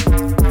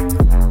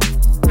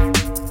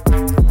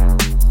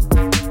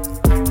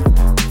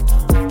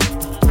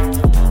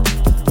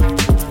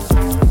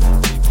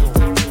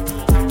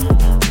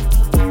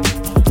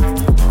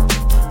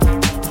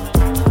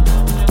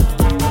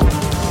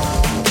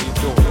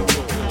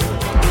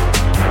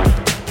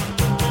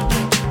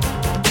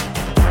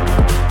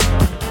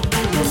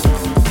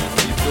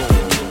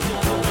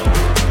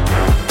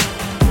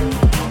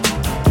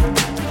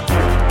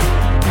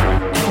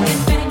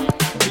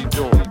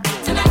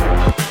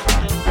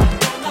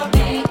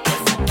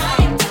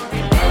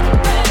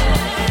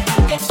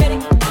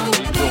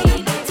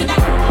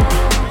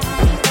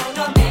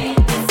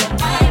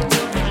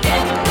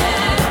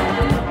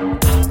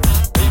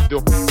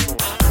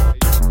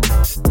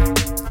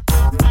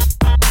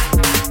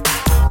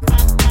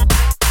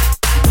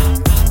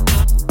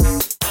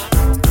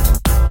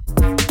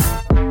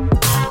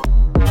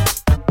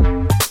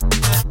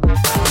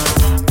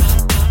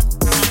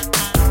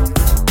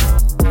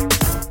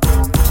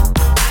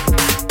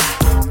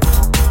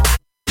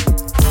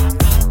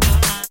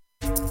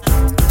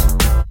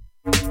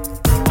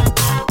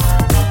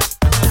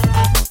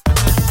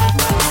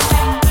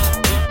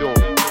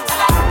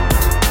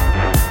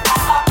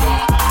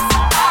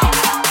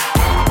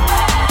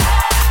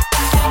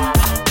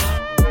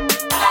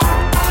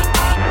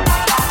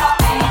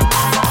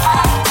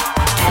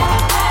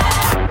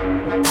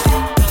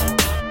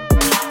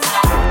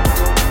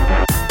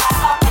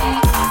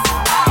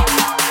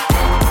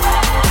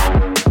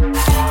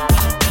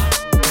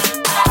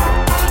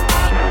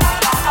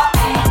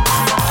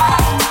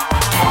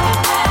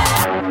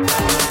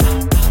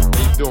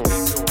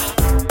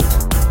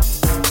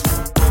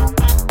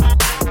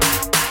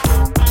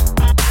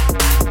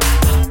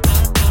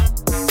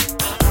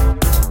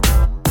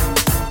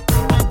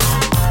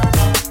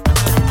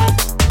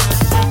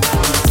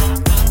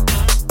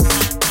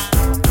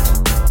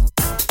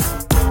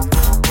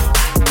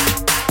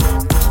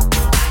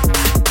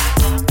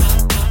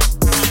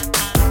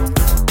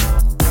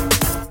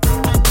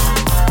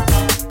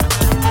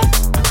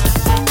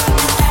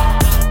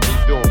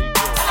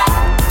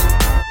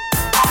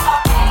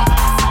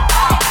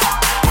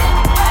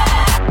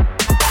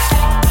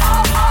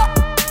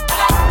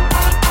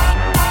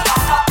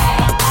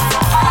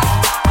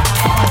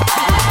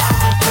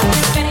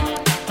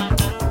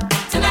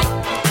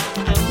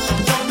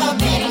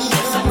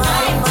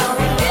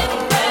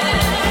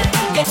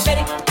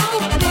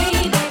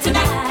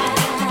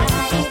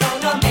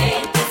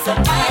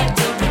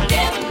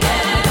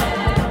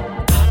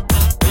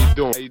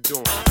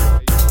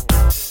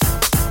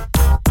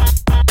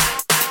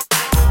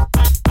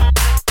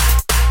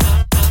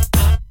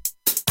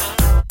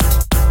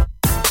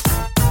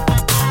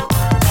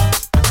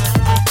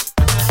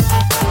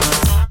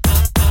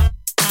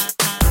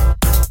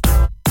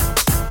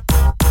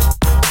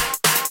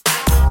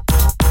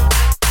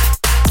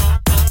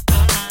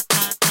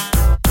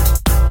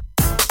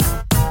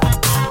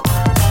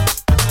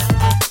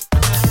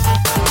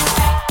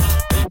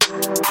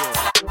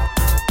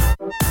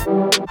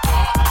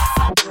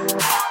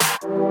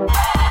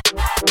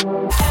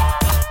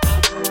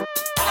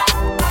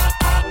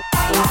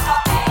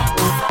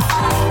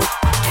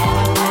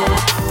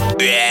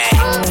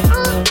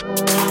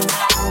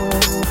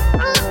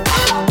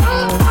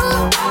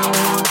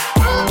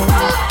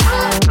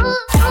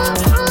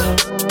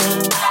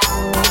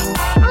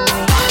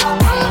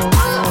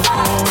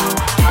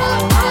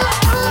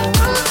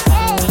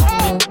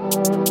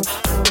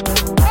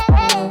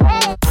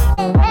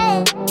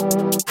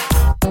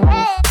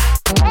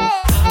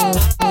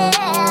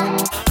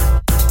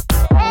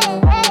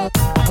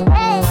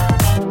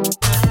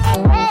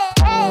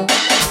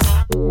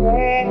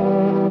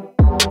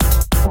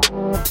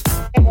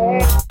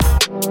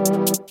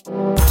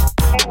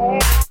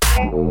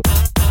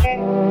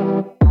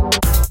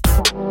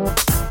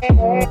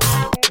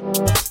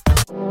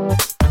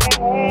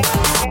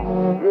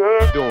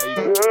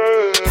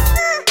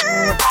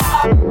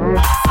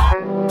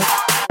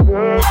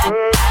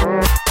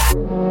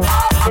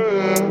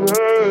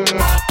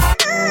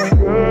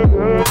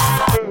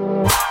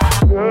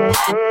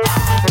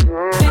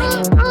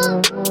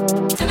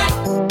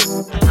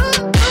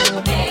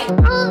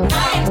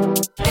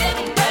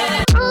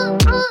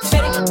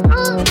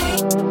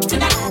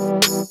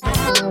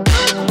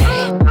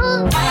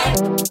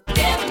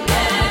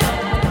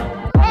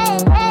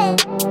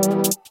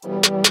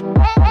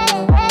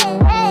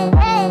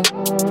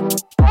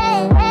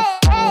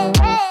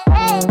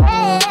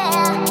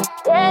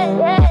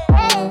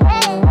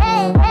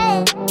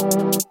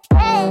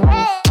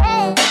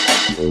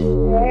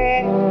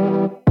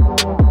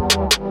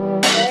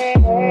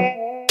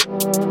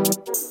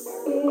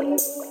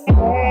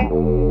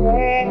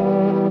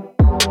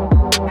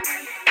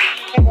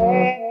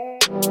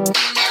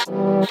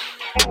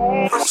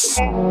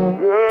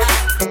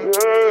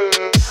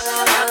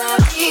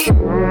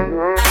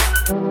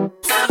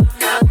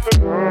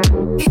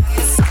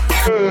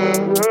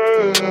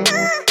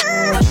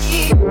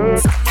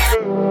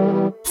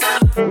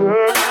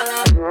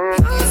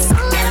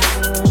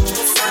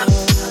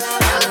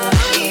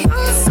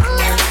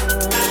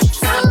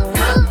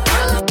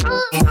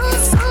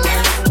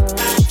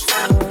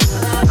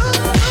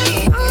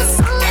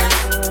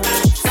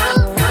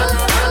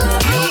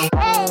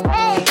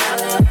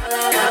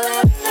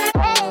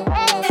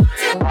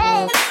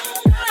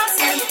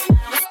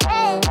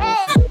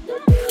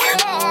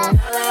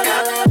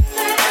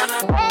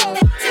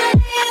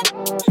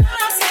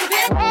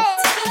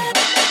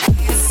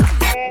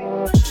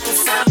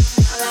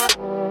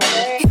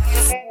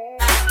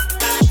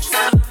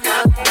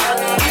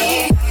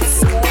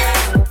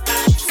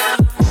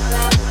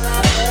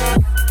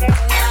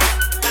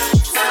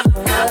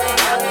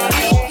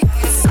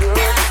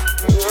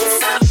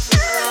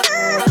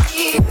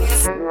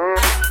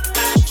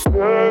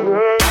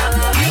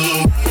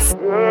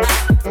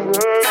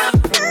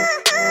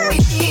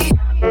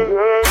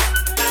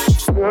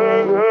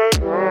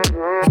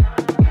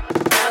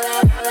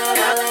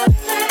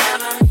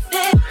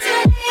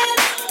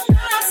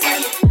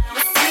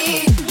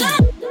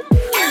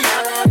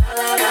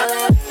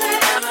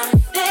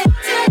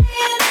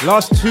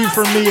 Last two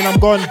from me and I'm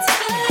gone.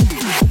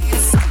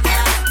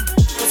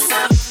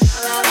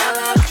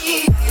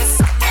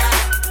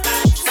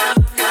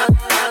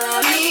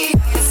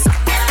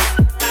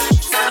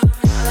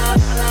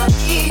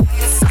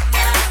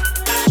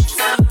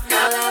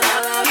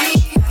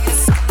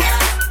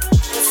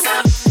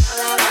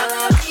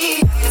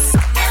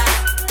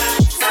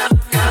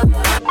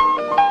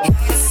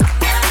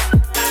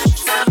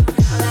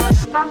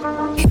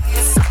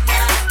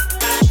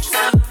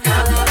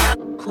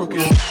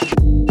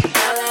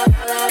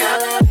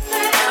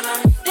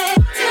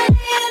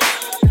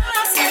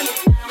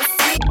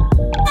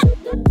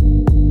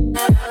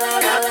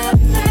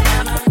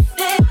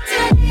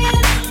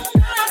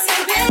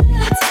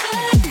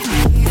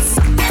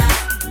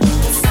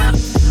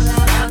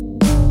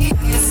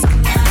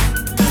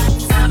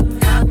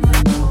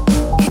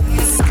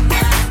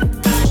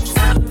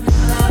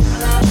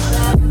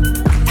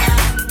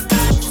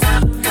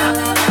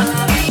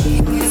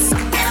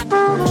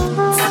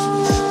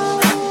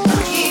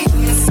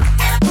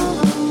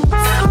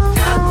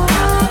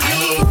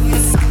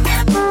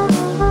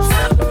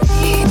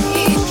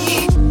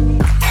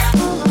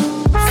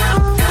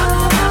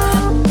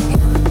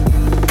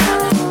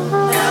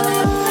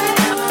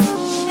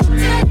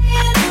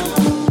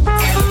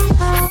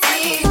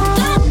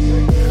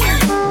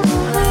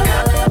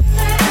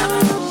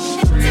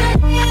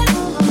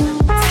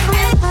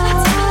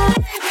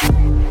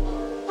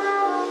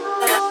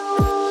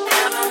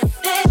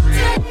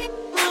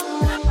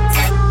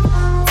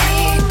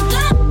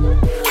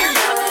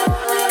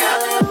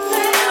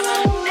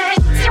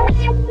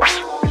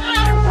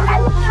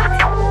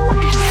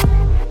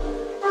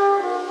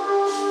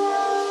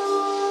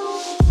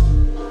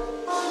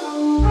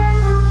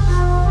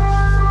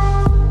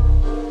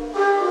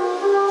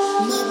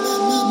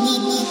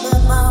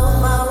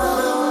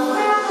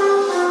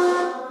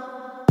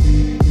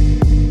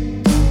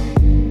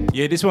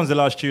 Yeah, this one's the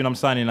last tune. I'm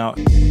signing out.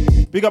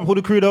 Big up all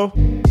the crew though.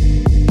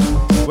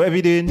 Whatever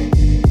you're doing,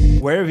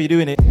 wherever you're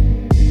doing it,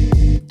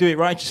 do it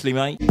righteously,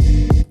 mate.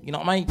 You know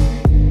what I mean?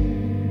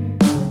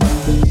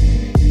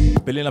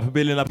 Building up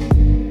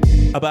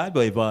a bad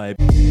boy vibe.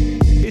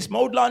 It's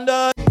Mode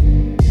London.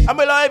 I'm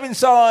alive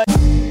inside.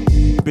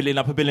 Building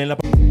up a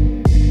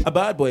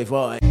bad boy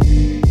vibe.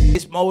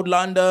 It's Mode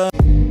London.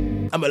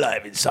 I'm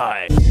alive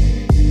inside.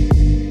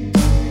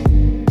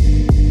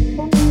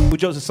 Good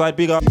jokes aside,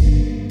 big up.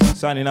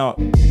 Signing out.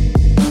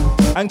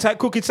 Hang tight,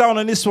 cookie sound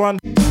on this one.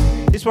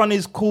 This one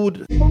is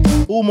called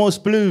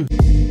Almost Blue.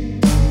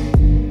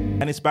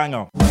 And it's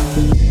banger.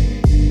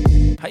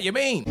 How you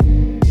mean?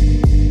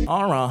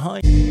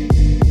 Alright.